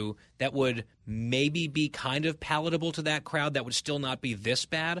could do that would maybe be kind of palatable to that crowd that would still not be this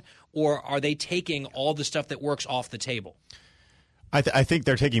bad? Or are they taking all the stuff that works off the table? I think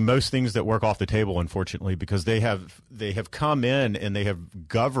they're taking most things that work off the table, unfortunately, because they have come in and they have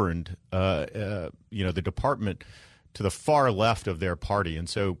governed, the department to the far left of their party, and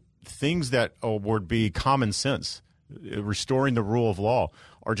so things that would be common sense, restoring the rule of law,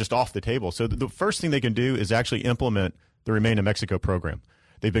 are just off the table. So the first thing they can do is actually implement the Remain in Mexico program.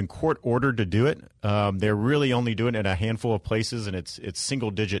 They've been court ordered to do it. They're really only doing it in a handful of places, and it's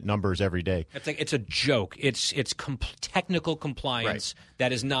single-digit numbers every day. It's a joke. It's technical compliance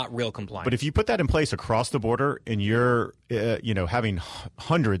that is not real compliance. But if you put that in place across the border, and you're having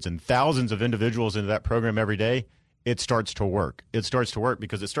hundreds and thousands of individuals into that program every day, it starts to work. It starts to work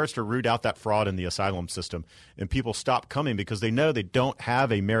because it starts to root out that fraud in the asylum system, and people stop coming because they know they don't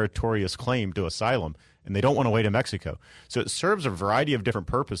have a meritorious claim to asylum, and they don't want to wait in Mexico. So it serves a variety of different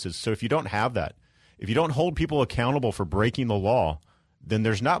purposes. So if you don't have that, if you don't hold people accountable for breaking the law, then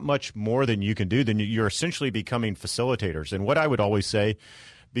there's not much more than you can do. Then you're essentially becoming facilitators. And what I would always say,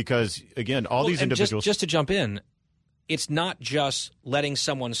 because, again, all these individuals— Just to jump in, it's not just letting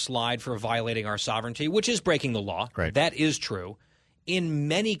someone slide for violating our sovereignty, which is breaking the law. Right. That is true. In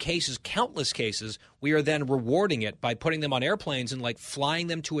many cases, countless cases, we are then rewarding it by putting them on airplanes and flying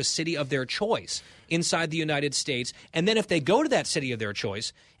them to a city of their choice inside the United States. And then if they go to that city of their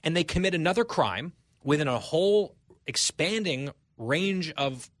choice and they commit another crime within a whole expanding range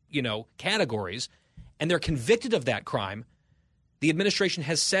of, categories, and they're convicted of that crime, the administration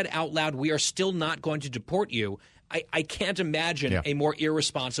has said out loud, we are still not going to deport you. I can't imagine a more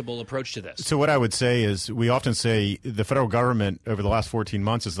irresponsible approach to this. So what I would say is, we often say the federal government over the last 14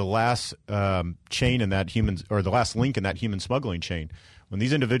 months is the last chain in that the last link in that human smuggling chain. When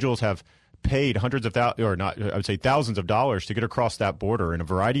these individuals have paid hundreds of thousands of dollars to get across that border in a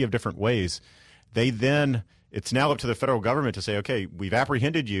variety of different ways, it's now up to the federal government to say, okay, we've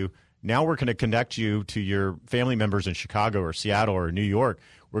apprehended you. Now we're going to connect you to your family members in Chicago or Seattle or New York.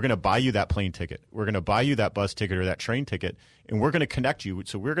 We're going to buy you that plane ticket. We're going to buy you that bus ticket or that train ticket, and we're going to connect you.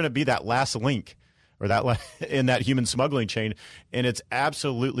 So we're going to be that last link or in that human smuggling chain, and it's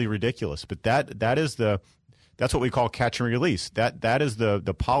absolutely ridiculous. But that's what we call catch and release. That is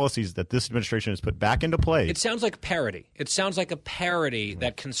the policies that this administration has put back into play. It sounds like parody. It sounds like a parody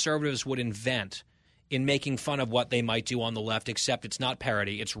that conservatives would invent in making fun of what they might do on the left, except it's not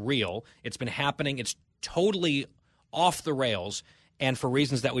parody. It's real. It's been happening. It's totally off the rails. And for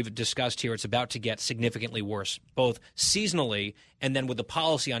reasons that we've discussed here, it's about to get significantly worse, both seasonally and then with the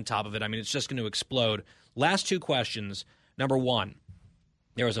policy on top of it. I mean, it's just going to explode. Last two questions. Number one,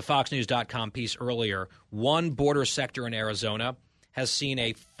 there was a FoxNews.com piece earlier. One border sector in Arizona has seen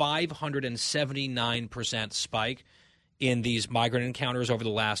a 579% spike in these migrant encounters over the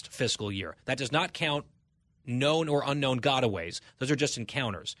last fiscal year. That does not count known or unknown gotaways. Those are just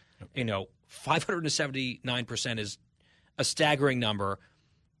encounters. 579% is a staggering number.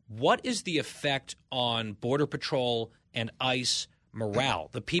 What is the effect on Border Patrol and ICE morale,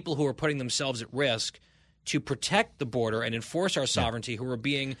 the people who are putting themselves at risk to protect the border and enforce our sovereignty, who are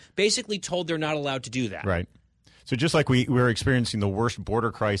being basically told they're not allowed to do that? Right. So just like we're experiencing the worst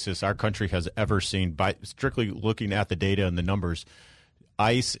border crisis our country has ever seen, by strictly looking at the data and the numbers,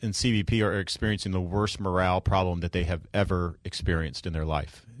 ICE and CBP are experiencing the worst morale problem that they have ever experienced in their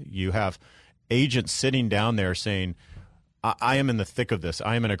life. You have agents sitting down there saying, I am in the thick of this.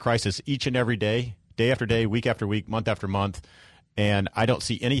 I am in a crisis each and every day, day after day, week after week, month after month, and I don't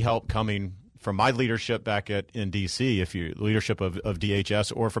see any help coming from my leadership back in D.C., leadership of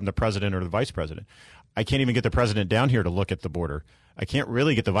DHS, or from the president or the vice president. I can't even get the president down here to look at the border. I can't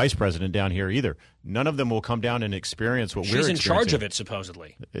really get the vice president down here either. None of them will come down and experience what we're experiencing. She's in charge of it,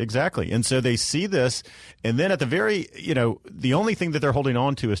 supposedly. Exactly. And so they see this, and then at the very, the only thing that they're holding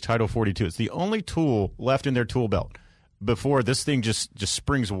on to is Title 42. It's the only tool left in their tool belt before this thing just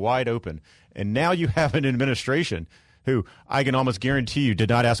springs wide open. And now you have an administration who I can almost guarantee you did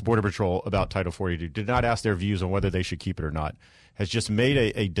not ask Border Patrol about Title 42, did not ask their views on whether they should keep it or not, has just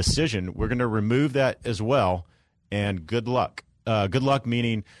made a decision. We're going to remove that as well, and good luck. Good luck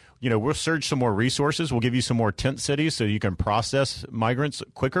meaning, we'll surge some more resources. We'll give you some more tent cities so you can process migrants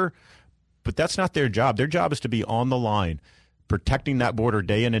quicker. But that's not their job. Their job is to be on the line, protecting that border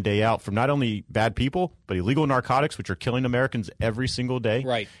day in and day out from not only bad people, but illegal narcotics, which are killing Americans every single day.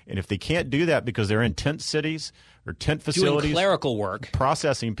 Right. And if they can't do that because they're in tent cities or tent facilities, doing clerical work,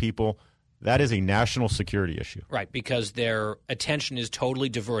 processing people, that is a national security issue. Right, because their attention is totally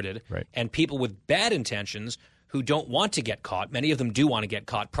diverted. Right. And people with bad intentions who don't want to get caught, many of them do want to get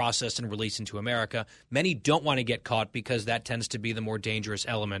caught, processed, and released into America. Many don't want to get caught because that tends to be the more dangerous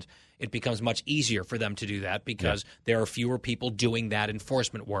element. It becomes much easier for them to do that because there are fewer people doing that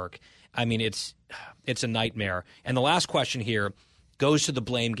enforcement work. I mean, it's a nightmare. And the last question here goes to the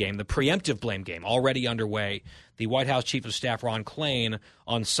blame game, the preemptive blame game, already underway. The White House Chief of Staff, Ron Klain,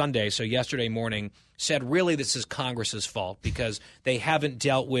 on Sunday, so yesterday morning, said really this is Congress's fault because they haven't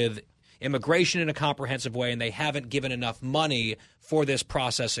dealt with immigration in a comprehensive way and they haven't given enough money for this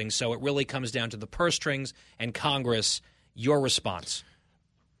processing. So it really comes down to the purse strings and Congress. Your response?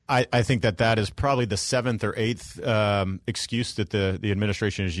 I think that is probably the seventh or eighth excuse that the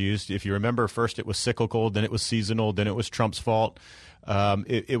administration has used. If you remember, first it was cyclical, then it was seasonal, then it was Trump's fault.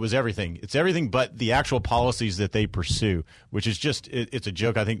 It was everything. It's everything but the actual policies that they pursue, which is just it's a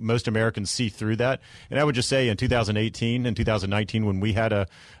joke. I think most Americans see through that. And I would just say in 2018 and 2019, when we had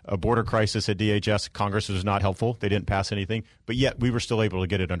a border crisis at DHS, Congress was not helpful. They didn't pass anything, but yet we were still able to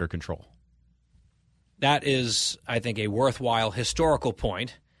get it under control. That is, I think, a worthwhile historical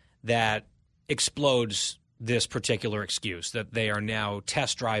point that explodes this particular excuse, that they are now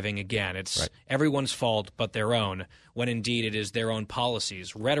test driving again. It's everyone's fault but their own, when indeed it is their own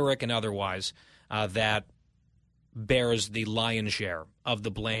policies, rhetoric and otherwise, that bears the lion's share of the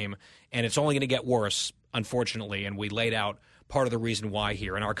blame. And it's only going to get worse, unfortunately, and we laid out part of the reason why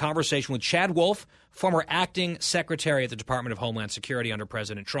here. In our conversation with Chad Wolf, former acting secretary at the Department of Homeland Security under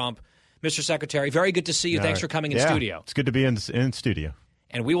President Trump. Mr. Secretary, very good to see you. Thanks for coming in studio. It's good to be in studio.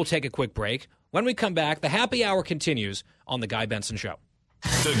 And we will take a quick break. When we come back, the happy hour continues on The Guy Benson Show.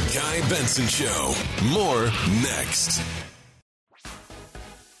 The Guy Benson Show. More next.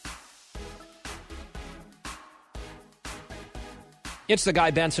 It's The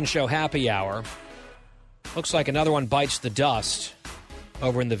Guy Benson Show happy hour. Looks like another one bites the dust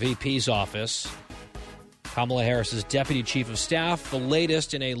over in the VP's office. Kamala Harris's deputy chief of staff, the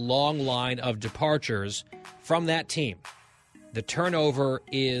latest in a long line of departures from that team. The turnover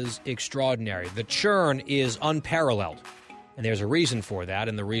is extraordinary. The churn is unparalleled. And there's a reason for that,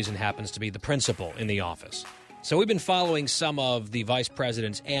 and the reason happens to be the principal in the office. So we've been following some of the vice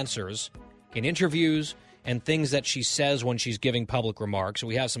president's answers in interviews and things that she says when she's giving public remarks.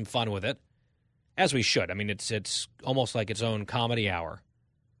 We have some fun with it, as we should. I mean, it's almost like its own comedy hour.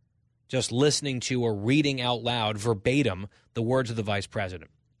 Just listening to or reading out loud verbatim the words of the vice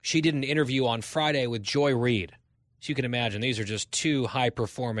president. She did an interview on Friday with Joy Reid. So you can imagine these are just two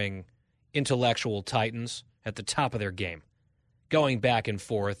high-performing intellectual titans at the top of their game, going back and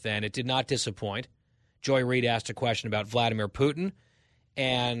forth, and it did not disappoint. Joy Reid asked a question about Vladimir Putin,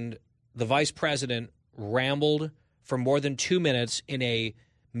 and the vice president rambled for more than 2 minutes in a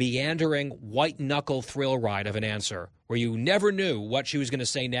meandering, white-knuckle thrill ride of an answer where you never knew what she was going to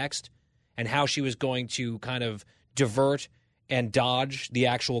say next and how she was going to kind of divert and dodge the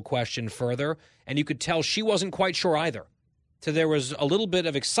actual question further, and you could tell she wasn't quite sure either. So there was a little bit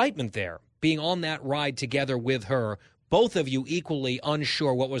of excitement there, being on that ride together with her, both of you equally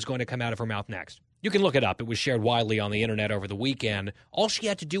unsure what was going to come out of her mouth next. You can look it up. It was shared widely on the internet over the weekend. All she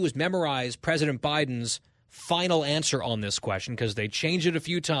had to do was memorize President Biden's final answer on this question, because they changed it a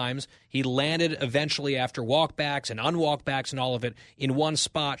few times. He landed eventually after walkbacks and unwalkbacks and all of it in one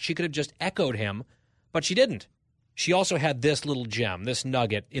spot. She could have just echoed him, but she didn't. She also had this little gem, this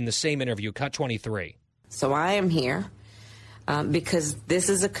nugget, in the same interview, cut 23. So I am here because this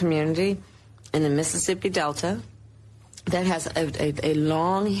is a community in the Mississippi Delta that has a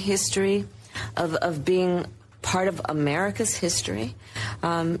long history of being part of America's history,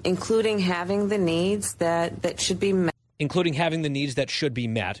 including having the needs that should be met. Including having the needs that should be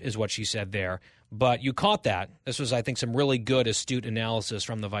met, is what she said there. But you caught that. This was, I think, some really good, astute analysis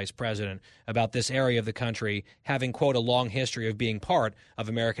from the vice president about this area of the country having, quote, a long history of being part of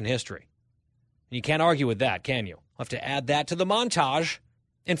American history. And you can't argue with that, can you? We'll have to add that to the montage.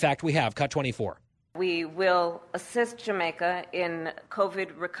 In fact, we have. Cut 24. We will assist Jamaica in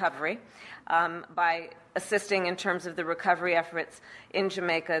COVID recovery by assisting in terms of the recovery efforts in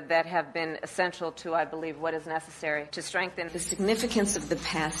Jamaica that have been essential to, I believe, what is necessary to strengthen the significance of the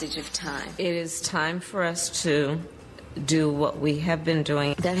passage of time. It is time for us to do what we have been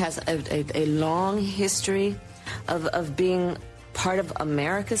doing that has a long history of being part of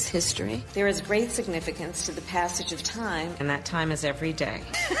America's history. There is great significance to the passage of time, and that time is every day.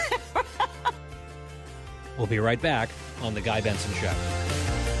 We'll be right back on The Guy Benson Show.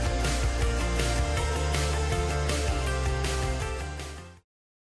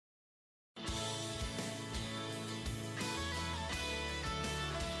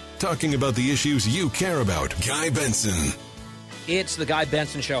 Talking about the issues you care about. Guy Benson. It's The Guy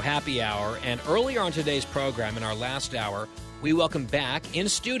Benson Show happy hour, and earlier on today's program, in our last hour, we welcome back in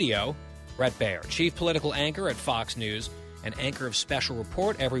studio Bret Baier, chief political anchor at Fox News and anchor of Special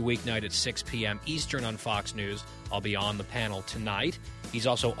Report every weeknight at 6 p.m. Eastern on Fox News. I'll be on the panel tonight. He's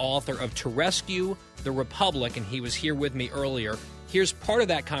also author of To Rescue the Republic, and he was here with me earlier. Here's part of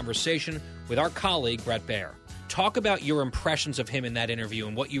that conversation with our colleague, Bret Baier. Talk about your impressions of him in that interview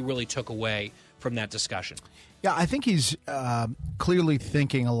and what you really took away from that discussion. Yeah, I think he's clearly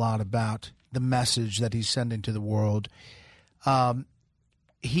thinking a lot about the message that he's sending to the world.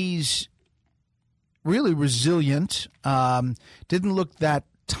 He's really resilient. Didn't look that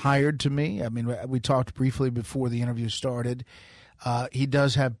tired to me. I mean, we talked briefly before the interview started. He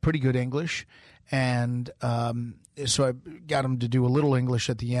does have pretty good English, and so I got him to do a little English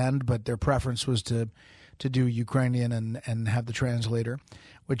at the end, but their preference was to do Ukrainian and have the translator,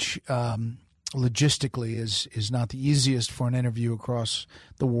 which logistically is not the easiest for an interview across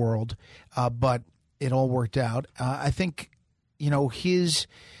the world, but it all worked out. I think,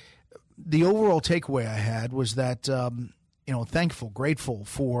 the overall takeaway I had was that, thankful, grateful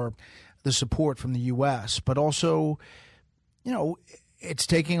for the support from the U.S., but also, it's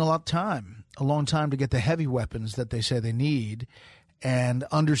taking a long time to get the heavy weapons that they say they need, and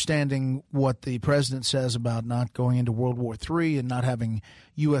understanding what the president says about not going into World War III and not having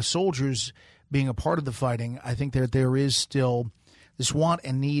U.S. soldiers being a part of the fighting. I think that there is still this want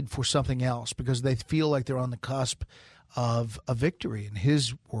and need for something else because they feel like they're on the cusp of a victory, in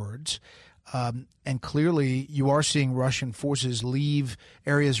his words. And clearly you are seeing Russian forces leave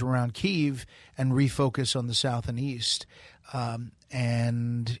areas around Kyiv and refocus on the south and east.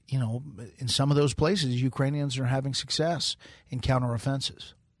 And, in some of those places, Ukrainians are having success in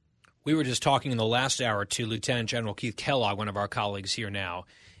counteroffensives. We were just talking in the last hour to Lieutenant General Keith Kellogg, one of our colleagues here now,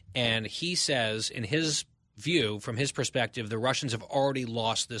 and he says, in his view, from his perspective, the Russians have already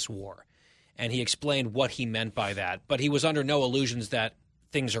lost this war. And he explained what he meant by that. But he was under no illusions that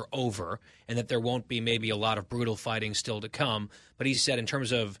things are over and that there won't be maybe a lot of brutal fighting still to come. But he said in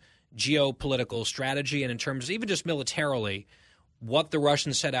terms of geopolitical strategy and in terms of even just militarily, what the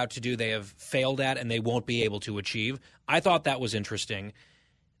Russians set out to do, they have failed at and they won't be able to achieve. I thought that was interesting.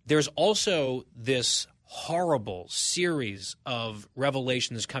 There's also this horrible series of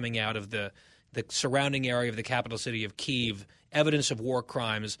revelations coming out of the surrounding area of the capital city of Kyiv, evidence of war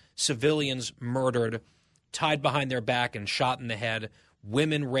crimes, civilians murdered, tied behind their back and shot in the head,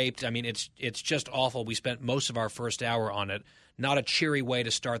 women raped. I mean, it's just awful. We spent most of our first hour on it. Not a cheery way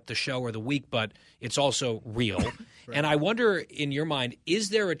to start the show or the week, but it's also real. Right. And I wonder, in your mind, is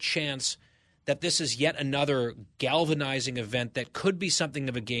there a chance that this is yet another galvanizing event that could be something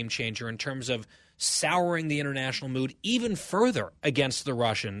of a game changer in terms of souring the international mood even further against the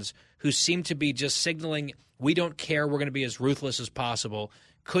Russians, who seem to be just signaling, we don't care, we're going to be as ruthless as possible?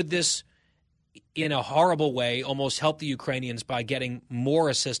 Could this, in a horrible way, almost help the Ukrainians by getting more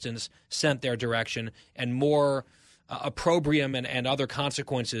assistance sent their direction and more opprobrium and other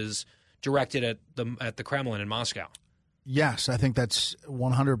consequences directed at the Kremlin in Moscow? Yes, I think that's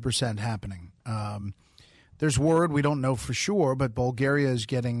 100% happening. There's word, we don't know for sure, but Bulgaria is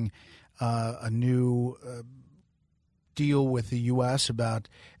getting a new deal with the U.S. about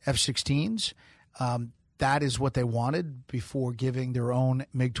F-16s. That is what they wanted before giving their own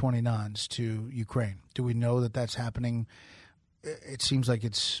MiG-29s to Ukraine. Do we know that that's happening? It seems like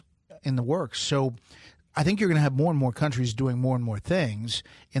it's in the works. So I think you're going to have more and more countries doing more and more things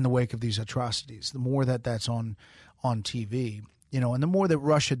in the wake of these atrocities. The more that that's on TV, and the more that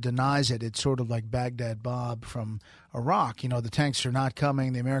Russia denies it, it's sort of like Baghdad Bob from Iraq. The tanks are not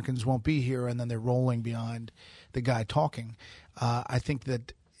coming, the Americans won't be here, and then they're rolling behind the guy talking. I think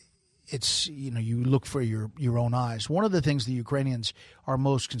that it's, you look for your own eyes. One of the things the Ukrainians are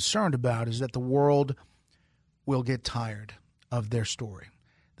most concerned about is that the world will get tired of their story,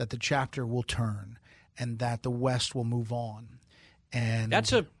 that the chapter will turn, and that the West will move on. And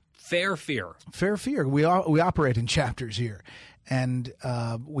that's a fair fear. Fair fear. We operate in chapters here, and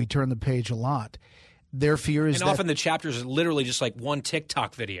we turn the page a lot. Their fear is and often the chapters are literally just like one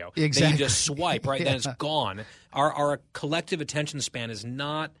TikTok video. Exactly. Then you just swipe, right? Then it's gone. Our collective attention span is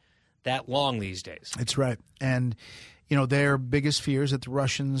not that long these days. That's right. And, their biggest fear is that the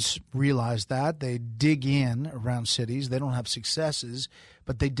Russians realize that. They dig in around cities. They don't have successes,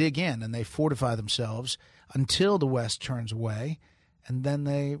 but they dig in and they fortify themselves until the West turns away, and then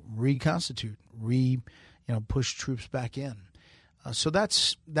they reconstitute, push troops back in. So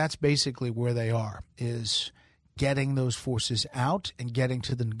that's basically where they are, is getting those forces out and getting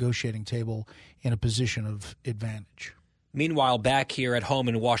to the negotiating table in a position of advantage. Meanwhile, back here at home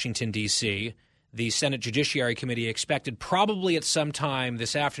in Washington, D.C., the Senate Judiciary Committee expected probably at some time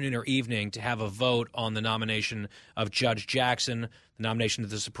this afternoon or evening to have a vote on the nomination of Judge Jackson, the nomination to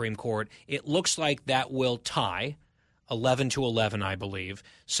the Supreme Court. It looks like that will tie 11-11, I believe.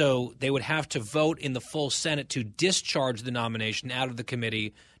 So they would have to vote in the full Senate to discharge the nomination out of the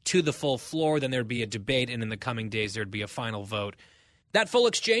committee to the full floor. Then there'd be a debate, and in the coming days there'd be a final vote. That full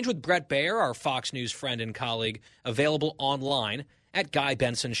exchange with Bret Baier, our Fox News friend and colleague, available online at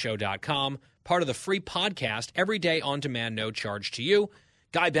GuyBensonShow.com, part of the free podcast, every day on demand, no charge to you.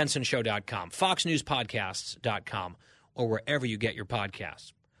 GuyBensonShow.com, FoxNewsPodcasts.com, or wherever you get your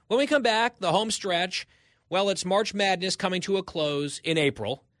podcasts. When we come back, the home stretch, Well, it's March Madness coming to a close in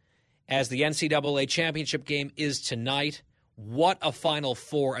April, as the NCAA championship game is tonight. What a Final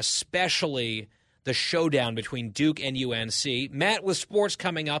Four, especially the showdown between Duke and UNC. Matt with sports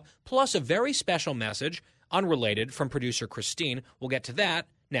coming up, plus a very special message, unrelated, from producer Christine. We'll get to that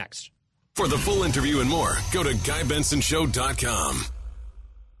next. For the full interview and more, go to GuyBensonShow.com.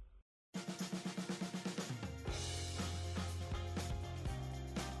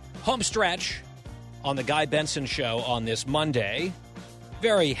 Home stretch on the Guy Benson Show on this Monday.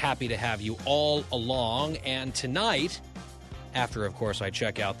 Very happy to have you all along. And tonight, after, of course, I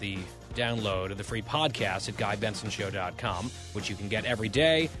check out the download of the free podcast at GuyBensonShow.com, which you can get every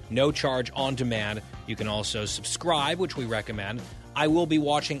day, no charge, on demand. You can also subscribe, which we recommend. I will be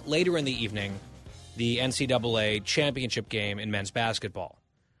watching later in the evening the NCAA championship game in men's basketball,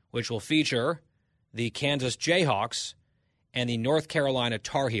 which will feature the Kansas Jayhawks and the North Carolina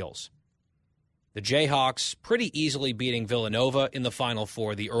Tar Heels. The Jayhawks pretty easily beating Villanova in the Final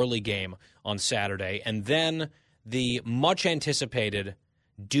Four, the early game on Saturday, and then the much-anticipated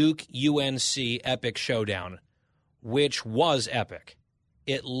Duke-UNC epic showdown, which was epic.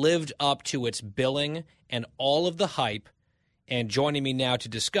 It lived up to its billing and all of the hype, and joining me now to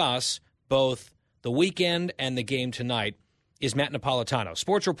discuss both the weekend and the game tonight is Matt Napolitano,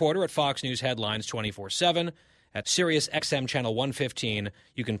 sports reporter at Fox News Headlines 24/7, at Sirius XM Channel 115.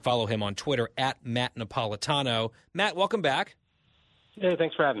 You can follow him on Twitter at Matt Napolitano. Matt, welcome back. Hey,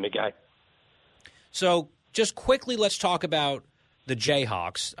 thanks for having me, Guy. So just quickly, let's talk about the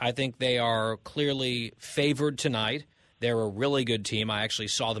Jayhawks. I think they are clearly favored tonight. They're a really good team. I actually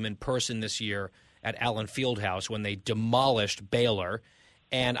saw them in person this year at Allen Fieldhouse when they demolished Baylor.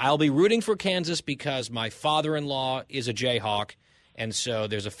 And I'll be rooting for Kansas because my father-in-law is a Jayhawk, and so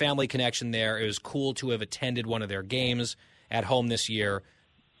there's a family connection there. It was cool to have attended one of their games at home this year.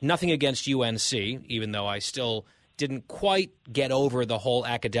 Nothing against UNC, even though I still didn't quite get over the whole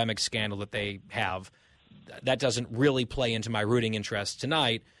academic scandal that they have. That doesn't really play into my rooting interest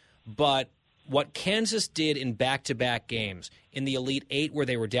tonight. But what Kansas did in back-to-back games, in the Elite Eight where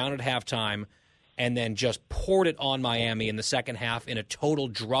they were down at halftime and then just poured it on Miami in the second half in a total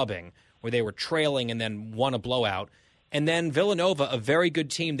drubbing where they were trailing and then won a blowout. And then Villanova, a very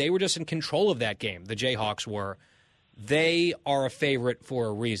good team, they were just in control of that game. The Jayhawks were. They are a favorite for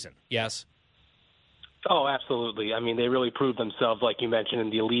a reason, yes? Oh, absolutely. I mean, they really proved themselves, like you mentioned, in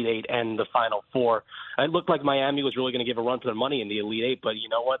the Elite Eight and the Final Four. It looked like Miami was really going to give a run for their money in the Elite Eight, but you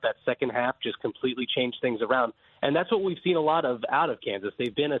know what? That second half just completely changed things around. And that's what we've seen a lot of out of Kansas.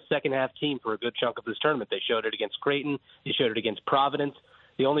 They've been a second-half team for a good chunk of this tournament. They showed it against Creighton. They showed it against Providence.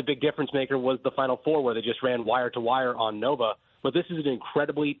 The only big difference maker was the Final Four, where they just ran wire-to-wire on Nova. But this is an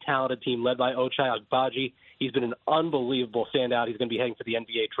incredibly talented team led by Ochai Agbaji. He's been an unbelievable standout. He's going to be heading for the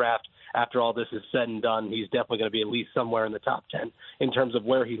NBA draft after all this is said and done. He's definitely going to be at least somewhere in the top 10 in terms of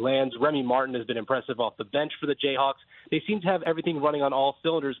where he lands. Remy Martin has been impressive off the bench for the Jayhawks. They seem to have everything running on all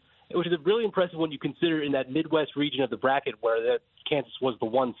cylinders, which is really impressive when you consider in that Midwest region of the bracket where Kansas was the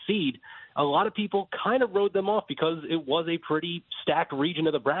 1 seed. A lot of people kind of wrote them off because it was a pretty stacked region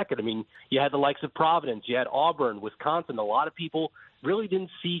of the bracket. I mean, you had the likes of Providence, you had Auburn, Wisconsin. A lot of people really didn't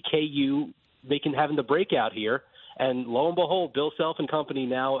see KU having the breakout here. And lo and behold, Bill Self and company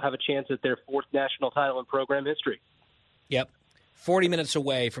now have a chance at their 4th national title in program history. Yep. 40 minutes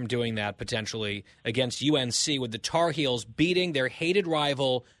away from doing that potentially against UNC, with the Tar Heels beating their hated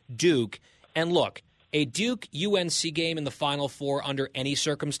rival Duke. And look, a Duke-UNC game in the Final Four under any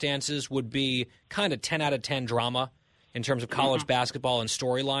circumstances would be kind of 10 out of 10 drama in terms of college basketball and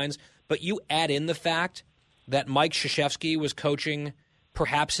storylines. But you add in the fact that Mike Krzyzewski was coaching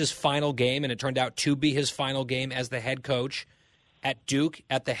perhaps his final game, and it turned out to be his final game as the head coach at Duke,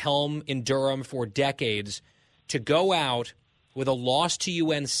 at the helm in Durham for decades, to go out with a loss to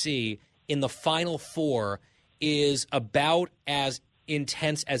UNC in the Final Four is about as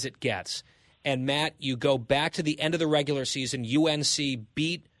intense as it gets. And, Matt, you go back to the end of the regular season, UNC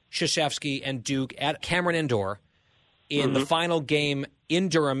beat Krzyzewski and Duke at Cameron Indoor in the final game in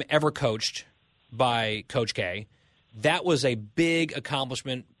Durham ever coached by Coach K. That was a big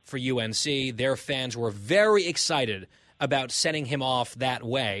accomplishment for UNC. Their fans were very excited about sending him off that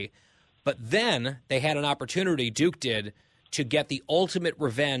way. But then they had an opportunity, Duke did, to get the ultimate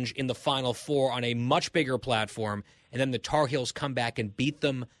revenge in the Final Four on a much bigger platform, and then the Tar Heels come back and beat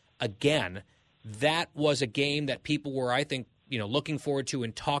them again. That was a game that people were, I think, looking forward to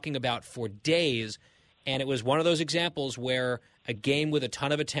and talking about for days, and it was one of those examples where a game with a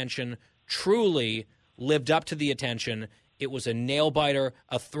ton of attention truly lived up to the attention. It was a nail-biter,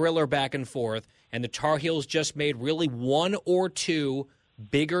 a thriller back and forth, and the Tar Heels just made really one or two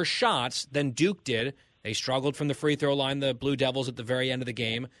bigger shots than Duke did They struggled from the free throw line, the Blue Devils, at the very end of the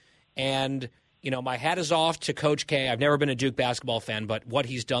game. And, my hat is off to Coach K. I've never been a Duke basketball fan, but what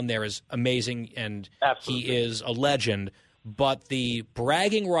he's done there is amazing, and Absolutely. He is a legend. But the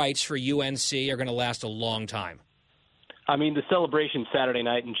bragging rights for UNC are going to last a long time. I mean, the celebration Saturday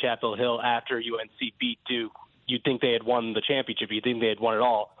night in Chapel Hill after UNC beat Duke, you'd think they had won the championship. You'd think they had won it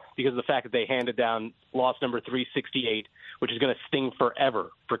all because of the fact that they handed down loss number 368, which is going to sting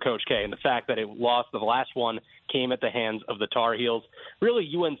forever for Coach K. And the fact that it lost, the last one came at the hands of the Tar Heels.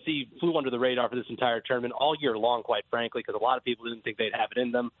 Really, UNC flew under the radar for this entire tournament all year long, quite frankly, because a lot of people didn't think they'd have it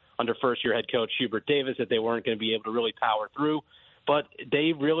in them under first-year head coach Hubert Davis, that they weren't going to be able to really power through. But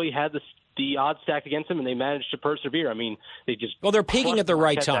they really had the odds stacked against them, and they managed to persevere. I mean, they just they're peaking at the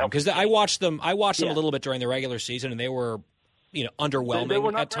right time, because I watched them a little bit during the regular season, and they were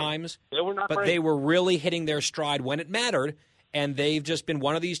underwhelming at times. They were not but great. They were really hitting their stride when it mattered, and they've just been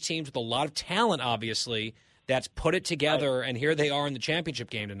one of these teams with a lot of talent, obviously, that's put it together, and here they are in the championship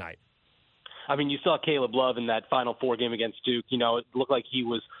game tonight. I mean, you saw Caleb Love in that Final Four game against Duke. It looked like he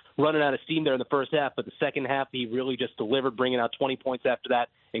was running out of steam there in the first half, but the second half he really just delivered, bringing out 20 points after that,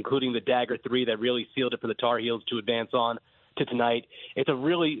 including the dagger three that really sealed it for the Tar Heels to advance on to tonight. It's a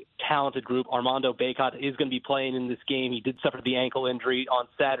really talented group. Armando Bacot is going to be playing in this game. He did suffer the ankle injury on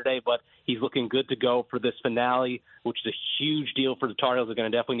Saturday, but he's looking good to go for this finale, which is a huge deal for the Tar Heels. They're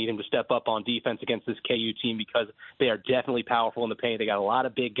going to definitely need him to step up on defense against this KU team because they are definitely powerful in the paint. They got a lot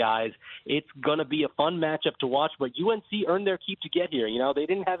of big guys. It's going to be a fun matchup to watch, but UNC earned their keep to get here. They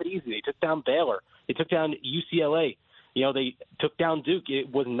didn't have it easy. They took down Baylor. They took down UCLA. They took down Duke.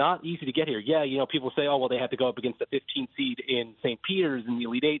 It was not easy to get here. Yeah, people say, oh, well, they had to go up against the 15th seed in St. Peter's in the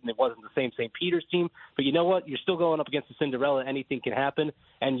Elite Eight, and it wasn't the same St. Peter's team. But you know what? You're still going up against the Cinderella. Anything can happen,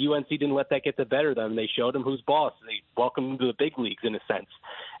 and UNC didn't let that get the better of them. They showed them who's boss. They welcomed them to the big leagues, in a sense.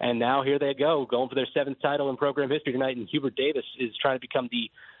 And now here they go, going for their 7th title in program history tonight, and Hubert Davis is trying to become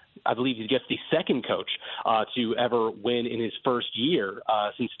I believe he's just the second coach to ever win in his first year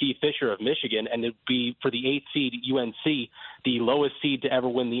since Steve Fisher of Michigan, and it'd be for the 8th seed UNC, the lowest seed to ever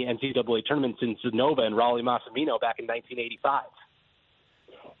win the NCAA tournament since Nova and Raleigh Massimino back in 1985.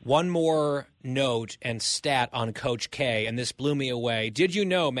 One more note and stat on Coach K, and this blew me away. Did you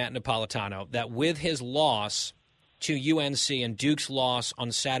know, Matt Napolitano, that with his loss to UNC and Duke's loss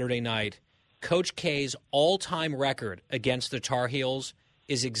on Saturday night, Coach K's all-time record against the Tar Heels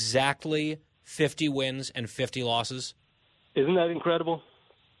is exactly 50 wins and 50 losses? Isn't that incredible?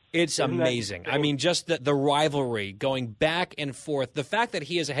 It's amazing. I mean, just the rivalry going back and forth. The fact that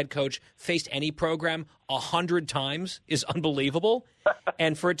he, as a head coach, faced any program 100 times is unbelievable.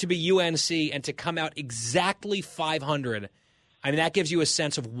 And for it to be UNC and to come out exactly 500, I mean, that gives you a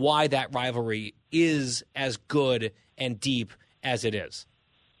sense of why that rivalry is as good and deep as it is.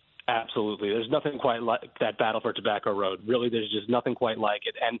 Absolutely. There's nothing quite like that battle for Tobacco Road. Really, there's just nothing quite like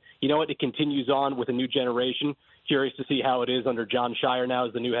it. And you know what? It continues on with a new generation. Curious to see how it is under John Shire now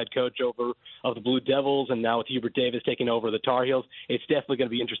as the new head coach of the Blue Devils, and now with Hubert Davis taking over the Tar Heels. It's definitely going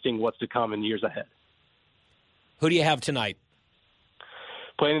to be interesting what's to come in years ahead. Who do you have tonight?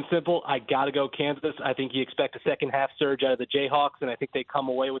 Plain and simple, I got to go Kansas. I think you expect a second-half surge out of the Jayhawks, and I think they come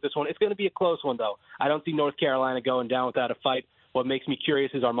away with this one. It's going to be a close one, though. I don't see North Carolina going down without a fight. What makes me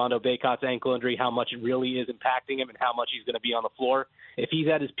curious is Armando Bacot's ankle injury, how much it really is impacting him and how much he's going to be on the floor. If he's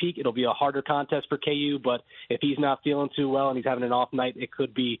at his peak, it'll be a harder contest for KU, but if he's not feeling too well and he's having an off night, it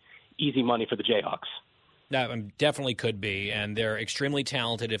could be easy money for the Jayhawks. No, definitely could be, and they're extremely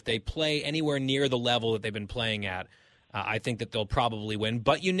talented. If they play anywhere near the level that they've been playing at, I think that they'll probably win,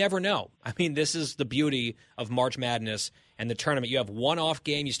 but you never know. I mean, this is the beauty of March Madness and the tournament. You have one off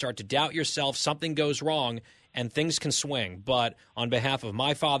game, you start to doubt yourself, something goes wrong, and things can swing. But on behalf of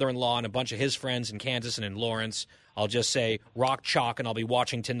my father-in-law and a bunch of his friends in Kansas and in Lawrence, I'll just say rock chalk, and I'll be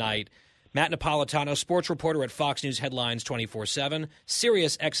watching tonight. Matt Napolitano, sports reporter at Fox News Headlines 24/7,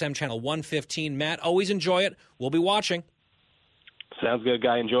 Sirius XM Channel 115. Matt, always enjoy it. We'll be watching. Sounds good,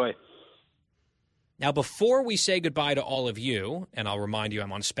 guy. Enjoy. Now, before we say goodbye to all of you, and I'll remind you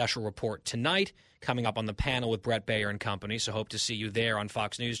I'm on special report tonight, coming up on the panel with Brett Baer and company, so hope to see you there on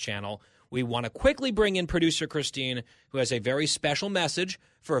Fox News Channel. We want to quickly bring in producer Christine, who has a very special message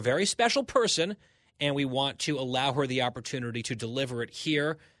for a very special person, and we want to allow her the opportunity to deliver it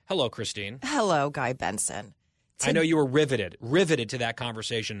here. Hello, Christine. Hello, Guy Benson. I know you were riveted to that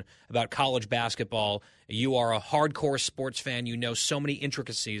conversation about college basketball. You are a hardcore sports fan. You know so many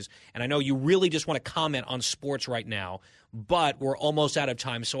intricacies, and I know you really just want to comment on sports right now, but we're almost out of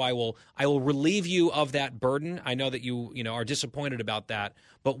time, so I will relieve you of that burden. I know that you are disappointed about that,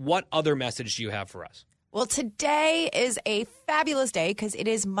 but what other message do you have for us? Well, today is a fabulous day because it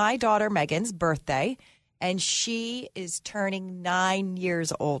is my daughter Megan's birthday, and she is turning 9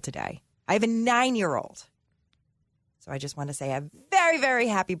 years old today. I have a 9-year-old. So I just want to say a very, very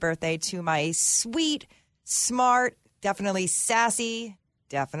happy birthday to my sweet, smart, definitely sassy,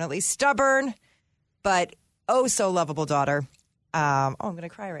 definitely stubborn, but oh so lovable daughter. I'm going to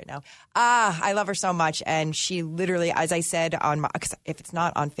cry right now. I love her so much. And she literally, as I said because if it's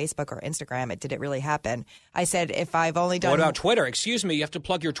not on Facebook or Instagram, did it really happen? I said, if I've only done. What about Twitter? Excuse me, you have to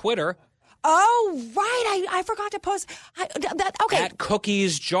plug your Twitter. Oh, right. I forgot to post. Okay. At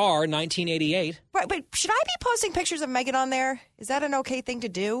Cookies Jar 1988. Right, but should I be posting pictures of Megan on there? Is that an okay thing to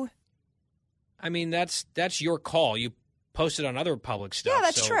do? I mean, that's your call. You posted on other public stuff. Yeah,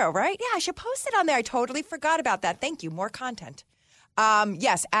 that's true, right? Yeah, I should post it on there. I totally forgot about that. Thank you. More content.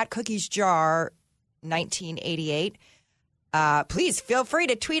 Yes, at Cookies Jar 1988. Please feel free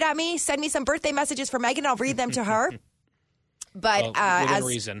to tweet at me. Send me some birthday messages for Megan. I'll read them to her. But within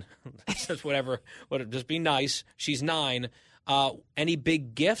reason, just whatever. Just be nice. She's 9. Any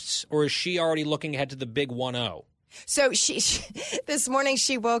big gifts, or is she already looking ahead to the big 1-0? So she this morning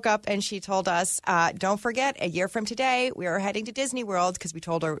she woke up and she told us, don't forget, a year from today, we are heading to Disney World because we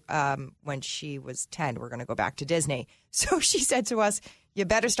told her when she was 10, we're going to go back to Disney. So she said to us, you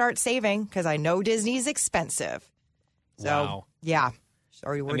better start saving because I know Disney's expensive. So, wow. Yeah.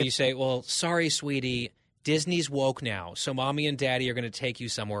 Sorry, you say, well, sorry, sweetie, Disney's woke now, so mommy and daddy are going to take you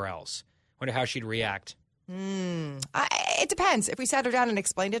somewhere else. Wonder how she'd react. It depends. If we sat her down and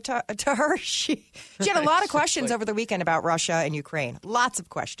explained it to her, she had a lot of questions over the weekend about Russia and Ukraine. Lots of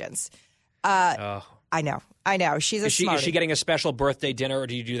questions. I know. She's Is smarty. she getting a special birthday dinner, or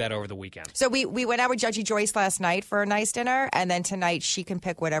do you do that over the weekend? So we went out with Judgy Joyce last night for a nice dinner, and then tonight she can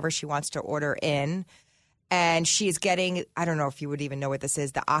pick whatever she wants to order in. And she's getting, I don't know if you would even know what this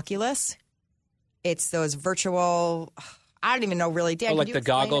is, the Oculus. It's those virtual, I don't even know really. Dan, like the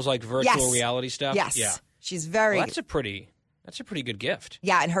goggles, like virtual reality stuff? Yes. Yeah. She's very. Well, that's a pretty good gift.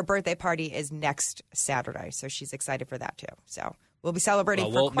 Yeah, and her birthday party is next Saturday, so she's excited for that too. So we'll be celebrating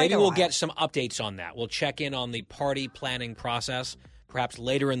for quite a while. Maybe we'll get some updates on that. We'll check in on the party planning process, perhaps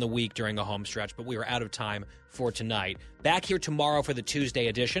later in the week during a home stretch, but we are out of time for tonight. Back here tomorrow for the Tuesday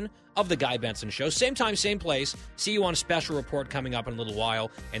edition of The Guy Benson Show. Same time, same place. See you on Special Report coming up in a little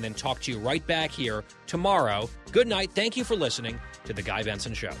while, and then talk to you right back here tomorrow. Good night. Thank you for listening to The Guy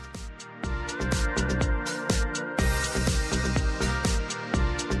Benson Show.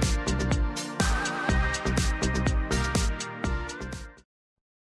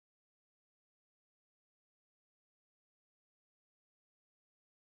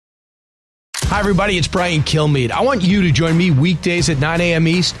 Hi, everybody. It's Brian Kilmeade. I want you to join me weekdays at 9 a.m.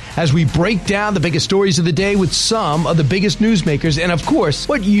 East as we break down the biggest stories of the day with some of the biggest newsmakers and, of course,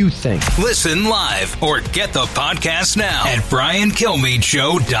 what you think. Listen live or get the podcast now at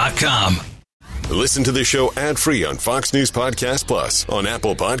BrianKilmeadeShow.com. Listen to the show ad-free on Fox News Podcast Plus, on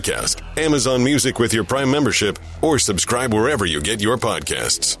Apple Podcast, Amazon Music with your Prime membership, or subscribe wherever you get your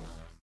podcasts.